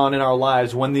going on in our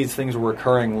lives when these things were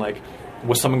occurring. Like,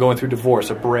 was someone going through divorce,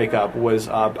 a breakup, was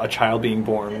a child being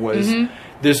born, was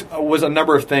was a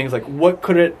number of things. Like, what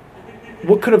could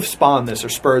have spawned this or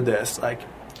spurred this? Like,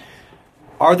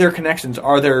 are there connections?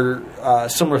 Are there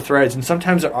similar threads? And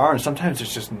sometimes there are, and sometimes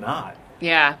it's just not.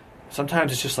 Yeah.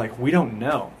 Sometimes it's just like, we don't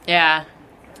know. Yeah.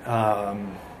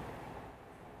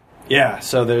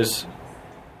 So there's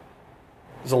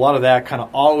a lot of that kind of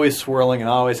always swirling and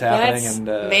always happening.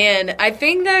 Man, I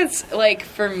think that's, like,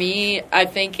 for me, I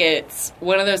think it's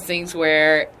one of those things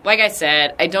where, like I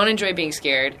said, I don't enjoy being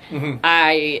scared.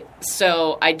 Mm-hmm.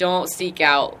 So I don't seek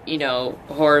out,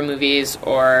 horror movies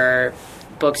or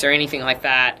books or anything like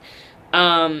that.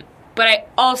 But I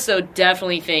also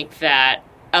definitely think that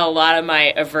a lot of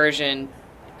my aversion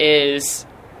is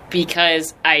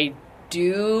because I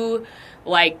do,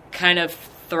 like, kind of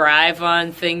thrive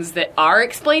on things that are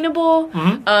explainable.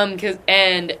 Mm-hmm.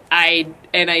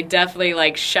 I definitely,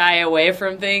 like, shy away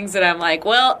from things that I'm like,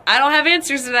 well, I don't have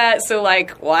answers to that, so,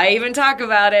 like, why even talk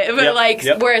about it?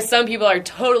 But whereas some people are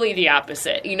totally the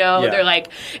opposite, They're like,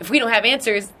 if we don't have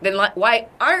answers, then why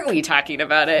aren't we talking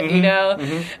about it?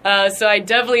 Mm-hmm. So I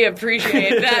definitely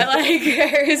appreciate that. Like,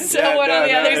 there's someone on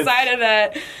the other side of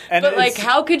that. And but, like,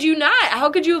 how could you not? How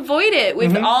could you avoid it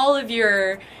with all of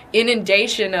your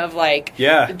inundation of, like,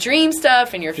 dream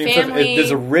stuff and your family?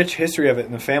 There's a rich history of it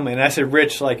in the family, and I say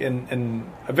rich, like, in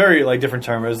a very, like, different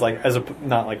term,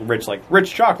 not like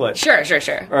rich chocolate. Sure.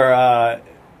 Or,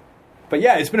 but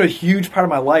yeah, it's been a huge part of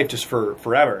my life just for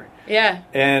forever. Yeah.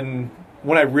 And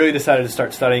when I really decided to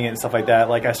start studying it and stuff like that,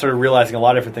 like, I started realizing a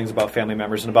lot of different things about family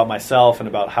members and about myself and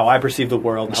about how I perceive the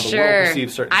world and how the world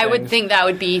perceives certain things. I would think that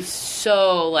would be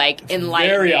so, like,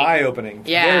 enlightening. Very eye-opening.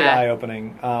 Yeah. Very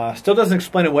eye-opening. Still doesn't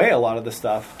explain away a lot of the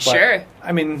stuff. But, sure.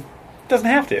 I mean, it doesn't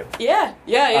have to. Yeah.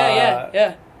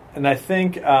 And I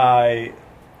think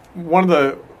one of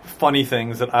the funny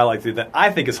things that I like to do that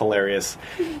I think is hilarious,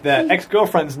 that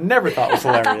ex-girlfriends never thought was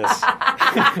hilarious.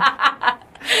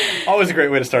 Always a great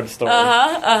way to start a story.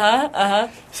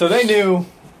 So they knew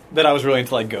that I was really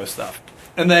into, like, ghost stuff.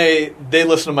 And they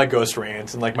listened to my ghost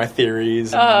rants and, like, my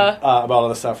theories and, about all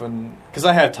this stuff. And because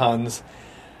I have tons.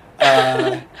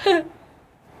 And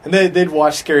they'd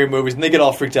watch scary movies and they'd get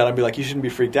all freaked out. I'd be like, you shouldn't be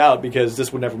freaked out because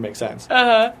this would never make sense.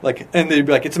 Like, and they'd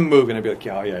be like, it's a movie. And I'd be like,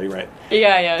 oh, yeah, you're right.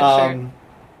 Sure.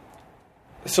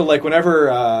 So, like, whenever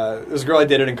there was a girl I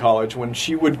dated in college, when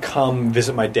she would come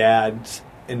visit my dad's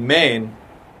in Maine,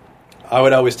 I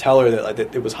would always tell her that, like,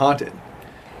 that it was haunted.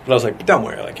 But I was like, don't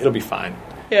worry, like, it'll be fine.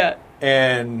 Yeah.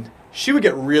 And she would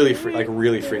get really freaked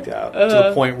out to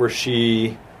the point where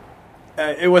she,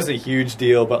 it wasn't a huge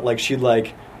deal, but, like, she'd,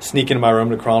 like, sneak into my room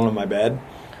to crawl into my bed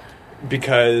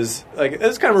because, like,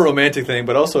 it's kind of a romantic thing,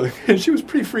 but also she was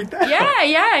pretty freaked out.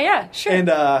 Yeah, sure. And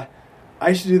I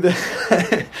used to do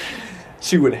that.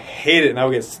 She would hate it, and I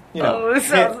would get, this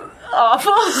sounds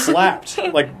awful. slapped,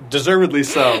 like, deservedly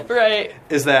so. Right.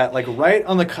 Is that, like, right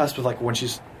on the cusp of, like, when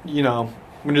she's, when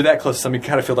you're that close to somebody, you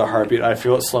kind of feel their heartbeat. I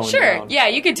feel it slowing down. Sure. Yeah,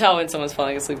 you could tell when someone's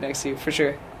falling asleep next to you, for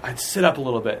sure. I'd sit up a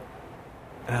little bit,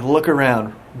 and I'd look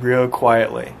around real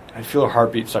quietly. I'd feel her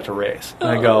heartbeat start to race. And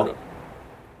I'd go,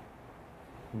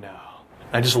 no.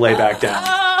 I just lay back down.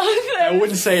 I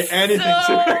wouldn't say anything to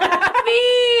her.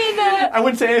 I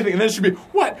wouldn't say anything. And then she'd be,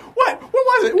 what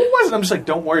was it? What was it? I'm just like,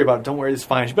 don't worry about it. Don't worry. It's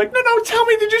fine. She'd be like, no, tell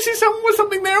me. Did you see someone with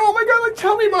something there? Oh, my God. Like,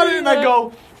 tell me about it. And I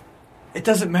go, it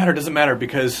doesn't matter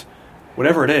because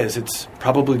whatever it is, it's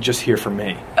probably just here for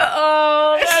me.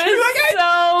 Oh, that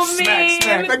is so mean.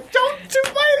 Smack. Like, don't do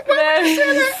my That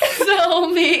is so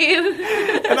mean.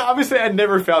 And obviously, I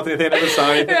never felt anything. I never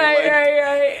saw anything.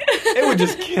 Right. It would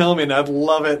just kill me, and I'd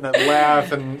love it, and I'd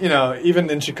laugh. And, even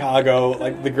in Chicago,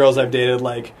 like, the girls I've dated,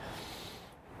 like,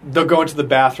 they'll go into the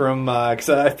bathroom, because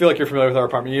I feel like you're familiar with our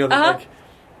apartment. Like,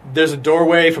 there's a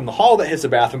doorway from the hall that hits the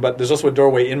bathroom, but there's also a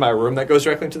doorway in my room that goes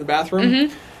directly into the bathroom.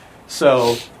 Mm-hmm.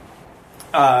 So,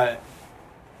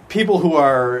 people who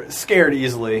are scared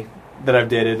easily that I've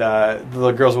dated,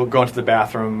 the girls will go into the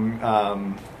bathroom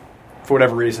for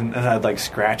whatever reason, and I'd, like,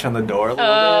 scratch on the door a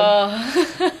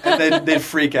little bit. And they'd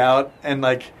freak out, and,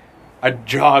 like, I'd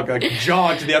jog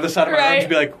to the other side of my room to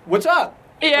be like, what's up?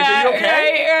 Yeah, like, are you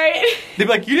okay? right. They'd be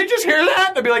like, you didn't just hear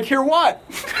that? I'd be like, hear what?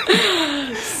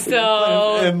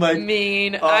 So and like,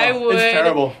 mean. I would it's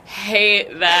terrible.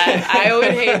 hate that. I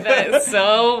would hate that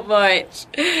so much.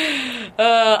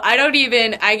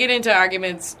 I get into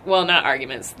arguments. Well, not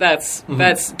arguments. That's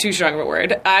too strong of a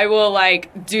word. I will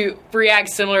react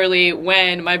similarly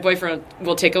when my boyfriend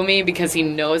will tickle me because he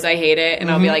knows I hate it,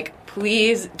 and I'll be like,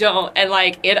 please don't. And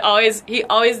he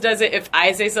always does it if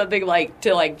I say something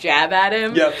to jab at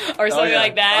him or something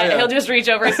like that. He'll just reach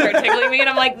over and start tickling me, and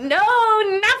I'm like, no,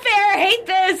 not fair. I hate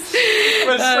this.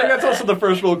 But that's also the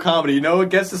first rule of comedy. It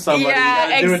gets to somebody.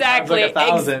 Yeah, exactly.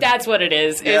 That's what it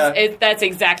is. Yeah. That's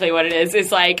exactly what it is.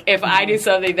 It's like if I do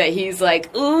something that he's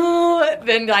like, ooh,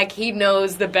 then he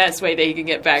knows the best way that he can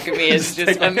get back at me is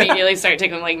just immediately start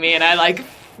tickling me, and I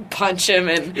punch him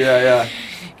and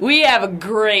we have a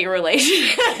great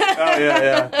relationship. Oh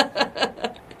yeah.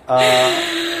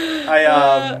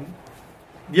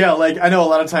 I know a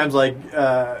lot of times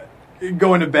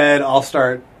going to bed, I'll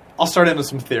start into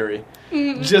some theory.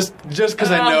 Just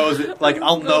because I know that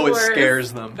I'll know it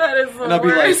scares them. That is the and I'll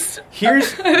worst. Be like,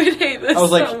 here's I would hate this I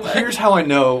was so much. Here's how I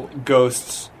know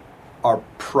ghosts are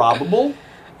probable,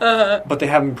 but they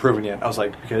haven't been proven yet. I was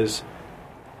like, because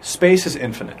space is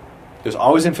infinite. There's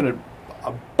always infinite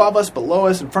above us, below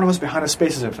us, in front of us, behind us.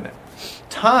 Space is infinite.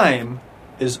 Time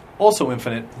is also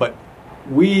infinite, but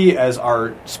we as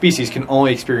our species can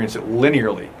only experience it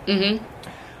linearly. Mm-hmm.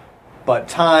 But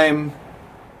time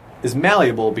is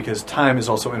malleable because time is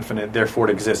also infinite, therefore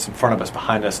it exists in front of us,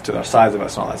 behind us, to the sides of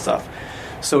us, and all that stuff.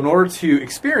 So in order to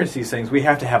experience these things, we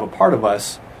have to have a part of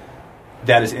us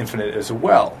that is infinite as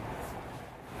well.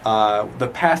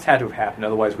 The past had to have happened,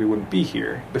 otherwise we wouldn't be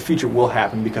here. The future will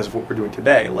happen because of what we're doing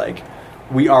today.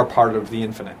 We are part of the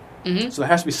infinite. Mm-hmm. So there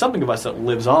has to be something of us that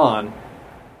lives on,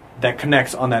 that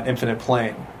connects on that infinite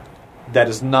plane, that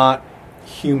is not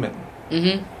human.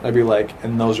 Mm-hmm. I'd be like,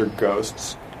 and those are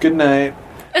ghosts. Good night.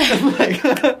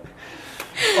 I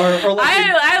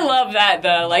love that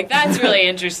though. That's really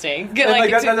interesting.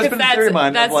 That's been a theory of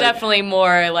mine. That's definitely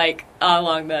more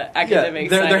along the academic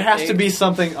side. There has to be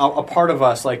something, a part of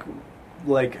us, like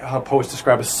how poets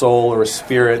describe a soul or a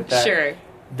spirit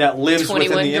that lives within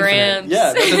the grams. infinite.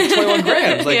 Yeah, that's 21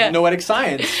 grams. Noetic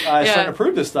science is starting to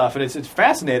prove this stuff, and it's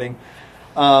fascinating.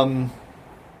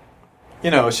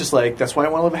 It's just that's why I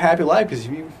want to live a happy life, because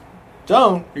if you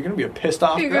don't, you're going to be a pissed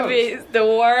off ghost. You're going to be the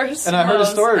worst, and I heard a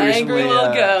story recently.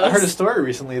 I heard a story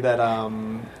recently that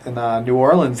in New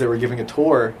Orleans they were giving a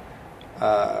tour.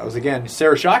 It was again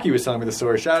Sarah Shockey was telling me the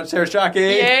story. Shout out Sarah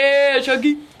Shockey. Yeah,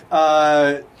 Shockey.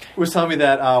 Was telling me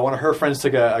that one of her friends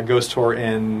took a ghost tour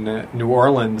in New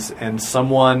Orleans, and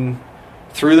someone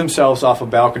threw themselves off a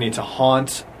balcony to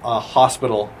haunt a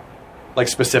hospital,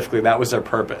 specifically. That was their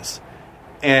purpose,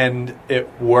 and it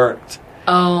worked.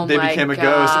 Oh, they became a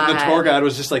ghost, and the tour guide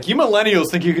was just like, "You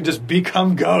millennials think you could just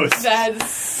become ghosts?" That's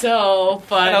so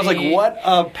funny. And I was like, "What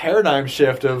a paradigm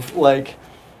shift of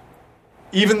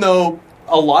even though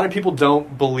a lot of people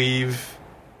don't believe."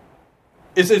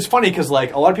 It's funny because a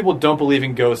lot of people don't believe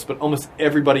in ghosts, but almost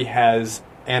everybody has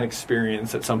an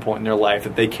experience at some point in their life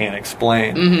that they can't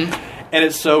explain, and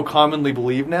it's so commonly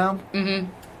believed now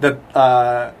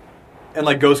that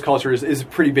and ghost culture is a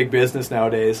pretty big business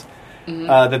nowadays.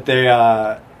 That they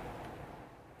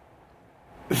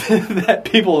that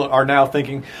people are now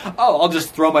thinking, I'll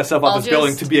just throw myself off this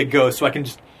building to be a ghost so I can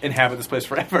just inhabit this place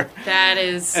forever. That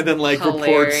is and then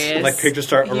hilarious. Reports pictures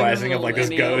start arising of this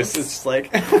ghost. It's just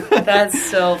that's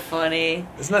so funny.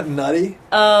 Isn't that nutty?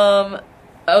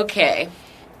 Okay.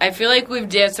 I feel like we've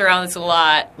danced around this a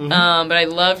lot, but I'd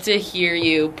love to hear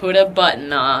you put a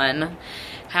button on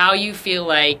how you feel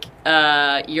like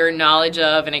your knowledge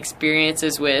of and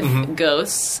experiences with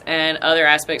ghosts and other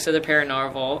aspects of the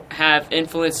paranormal have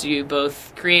influenced you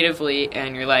both creatively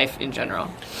and your life in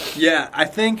general. Yeah, I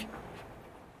think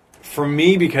for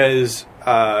me, because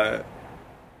I've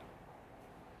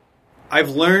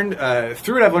learned,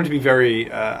 through it I've learned to be very,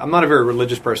 I'm not a very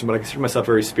religious person, but I consider myself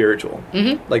very spiritual.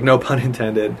 No pun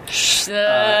intended.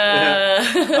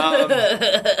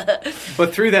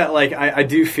 But through that, I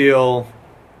do feel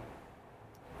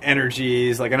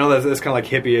energies. I know that's kind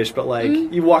of hippie-ish, but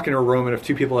you walk in a room and if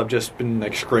two people have just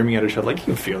been screaming at each other, you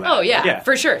can feel that. Oh yeah,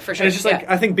 for sure. And it's just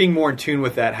I think being more in tune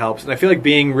with that helps, and I feel like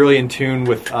being really in tune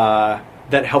with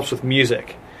that helps with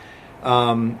music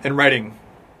and writing,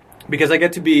 because I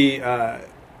get to be.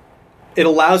 It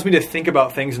allows me to think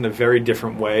about things in a very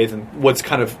different way than what's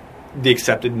kind of the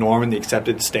accepted norm and the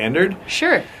accepted standard.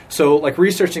 Sure. So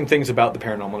researching things about the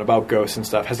paranormal and about ghosts and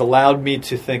stuff has allowed me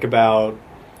to think about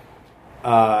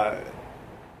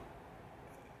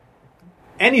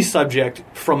any subject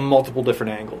from multiple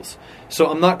different angles. So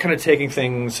I'm not kind of taking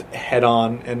things head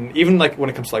on, and even like when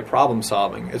it comes to like problem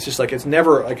solving, it's just like it's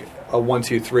never like a 1,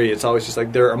 2, 3. It's always just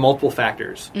like there are multiple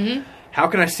factors. Mm-hmm. How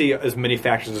can I see as many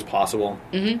factors as possible?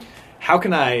 Mm-hmm. How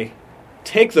can I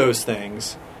take those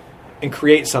things and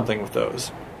create something with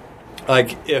those?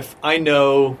 Like if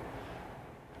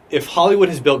Hollywood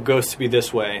has built Ghost to be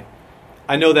this way,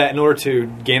 I know that in order to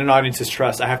gain an audience's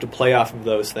trust, I have to play off of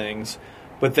those things,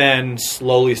 but then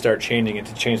slowly start changing it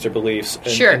to change their beliefs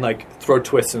and like throw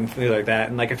twists and things like that.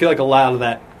 And like I feel like a lot of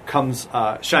that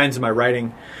shines in my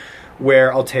writing,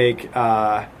 where I'll take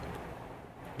or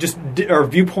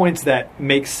viewpoints that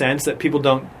make sense that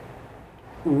people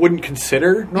wouldn't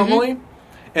consider normally,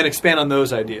 and expand on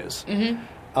those ideas.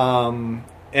 Mm-hmm.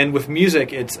 And with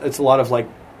music, it's a lot of like,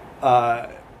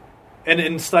 and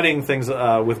in studying things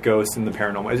with ghosts and the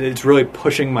paranormal, it's really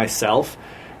pushing myself,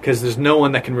 because there's no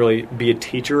one that can really be a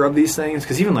teacher of these things.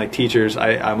 Because even like teachers,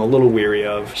 I'm a little weary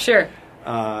of. Sure.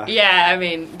 I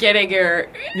mean, getting your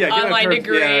online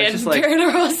degree in like,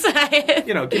 paranormal science.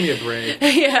 Give me a break.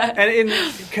 Yeah. And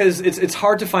because it's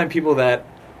hard to find people that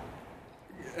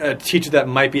teach that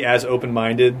might be as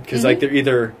open-minded, because like they're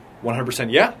either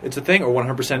 100% yeah, it's a thing, or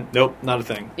 100% nope, not a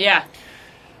thing. Yeah.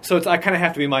 So I kind of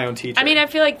have to be my own teacher. I mean, I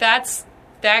feel like that's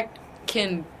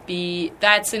an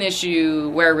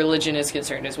issue where religion is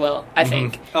concerned as well, I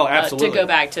think. Oh, absolutely. To go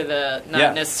back to the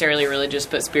not necessarily religious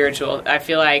but spiritual, I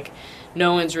feel like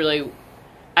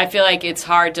I feel like it's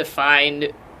hard to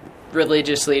find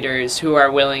religious leaders who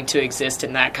are willing to exist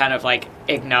in that kind of like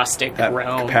agnostic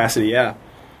realm. Capacity, yeah.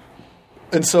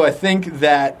 And so I think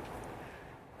that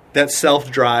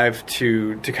self-drive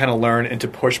to kind of learn and to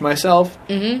push myself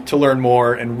to learn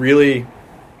more and really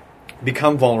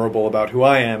become vulnerable about who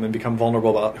I am and become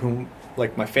vulnerable about who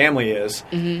like my family is,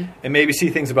 and maybe see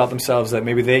things about themselves that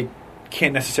maybe they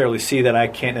can't necessarily see, that I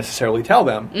can't necessarily tell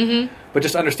them. But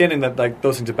just understanding that like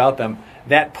those things about them,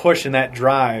 that push and that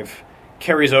drive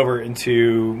carries over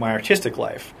into my artistic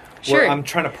life, where I'm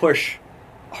trying to push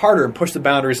harder and push the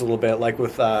boundaries a little bit, like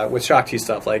with Shakti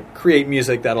stuff, like create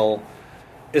music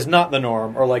is not the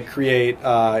norm, or like create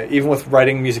even with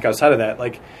writing music outside of that,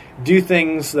 like do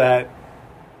things that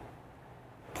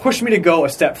push me to go a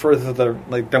step further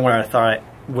than where I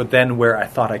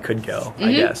thought I could go,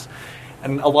 I guess.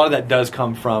 And a lot of that does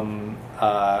come from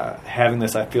having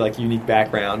this, I feel like, unique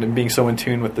background and being so in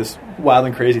tune with this wild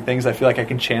and crazy things. I feel like I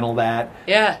can channel that,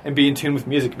 and be in tune with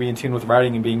music, be in tune with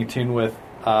writing, and being in tune with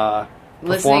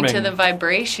listening to the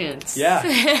vibrations. Yeah.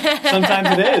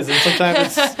 Sometimes it is, and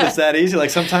sometimes it's that easy.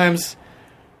 Like sometimes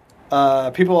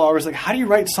people are always like, how do you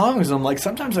write songs? And I'm like,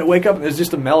 sometimes I wake up and there's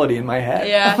just a melody in my head.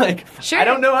 Yeah. Like, I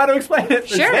don't know how to explain it.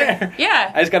 It's there.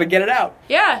 Yeah. I just got to get it out.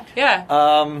 Yeah,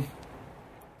 yeah.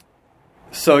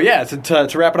 So yeah,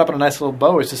 to wrap it up on a nice little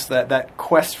bow, it's just that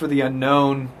quest for the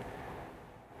unknown,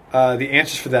 the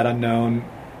answers for that unknown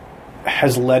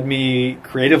has led me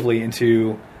creatively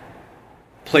into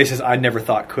places I never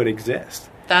thought could exist.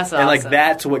 That's awesome. And like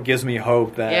that's what gives me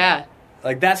hope that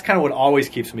like that's kind of what always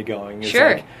keeps me going. It's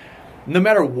like, no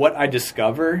matter what I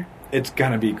discover, it's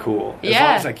gonna be cool. As long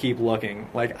as I keep looking.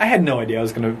 Like I had no idea I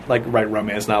was gonna like write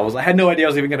romance novels. I had no idea I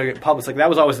was even gonna get published. Like that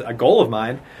was always a goal of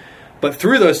mine. But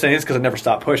through those things, because I never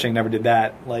stopped pushing, never did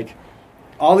that, like,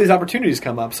 all these opportunities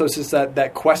come up. So it's just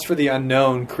that quest for the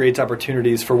unknown creates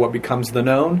opportunities for what becomes the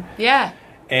known. Yeah.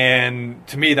 And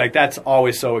to me, like, that's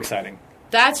always so exciting.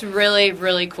 That's really,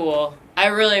 really cool. I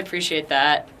really appreciate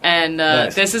that. And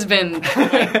this has been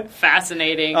like,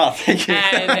 fascinating. Oh, thank you.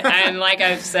 And like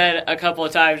I've said a couple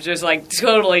of times, just like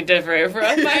totally different from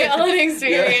my own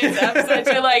experience. I'm such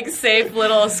a like safe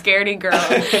little scaredy girl.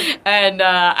 And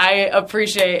I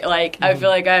appreciate, like, I feel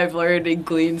like I've learned and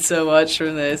gleaned so much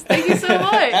from this. Thank you so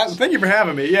much. Thank you for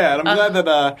having me. Yeah, and I'm glad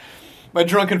that my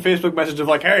drunken Facebook message of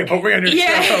like, hey, put me on your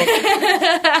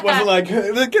show wasn't like,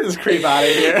 get this creep out of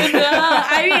here. No,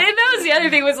 I mean, and that was the other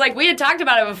thing was like, we had talked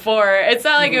about it before. It's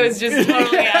not like it was just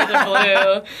totally out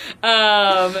of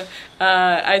the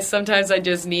blue. Sometimes I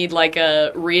just need like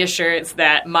a reassurance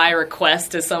that my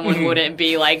request to someone wouldn't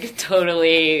be like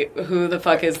totally, who the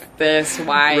fuck is this?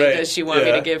 Why does she want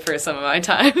me to give her some of my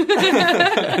time?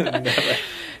 Never.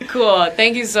 Cool.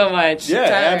 Thank you so much. Yeah,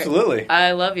 Tyler, absolutely.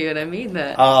 I love you, and I mean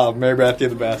that. Oh, Mary Beth,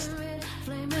 you're the best.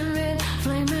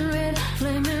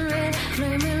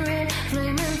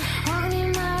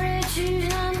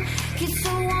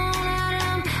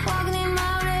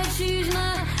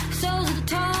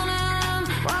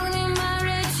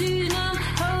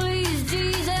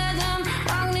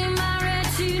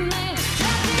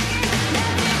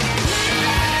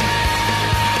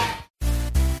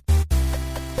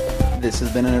 This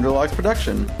has been a Nerdalogs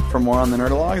production. For more on the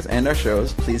Nerdalogs and our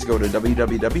shows, please go to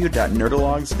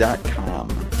www.nerdalogs.com.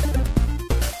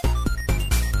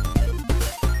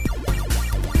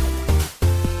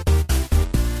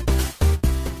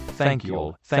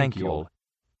 Thank you all.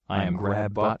 I am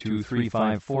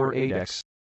GrabBot23548X.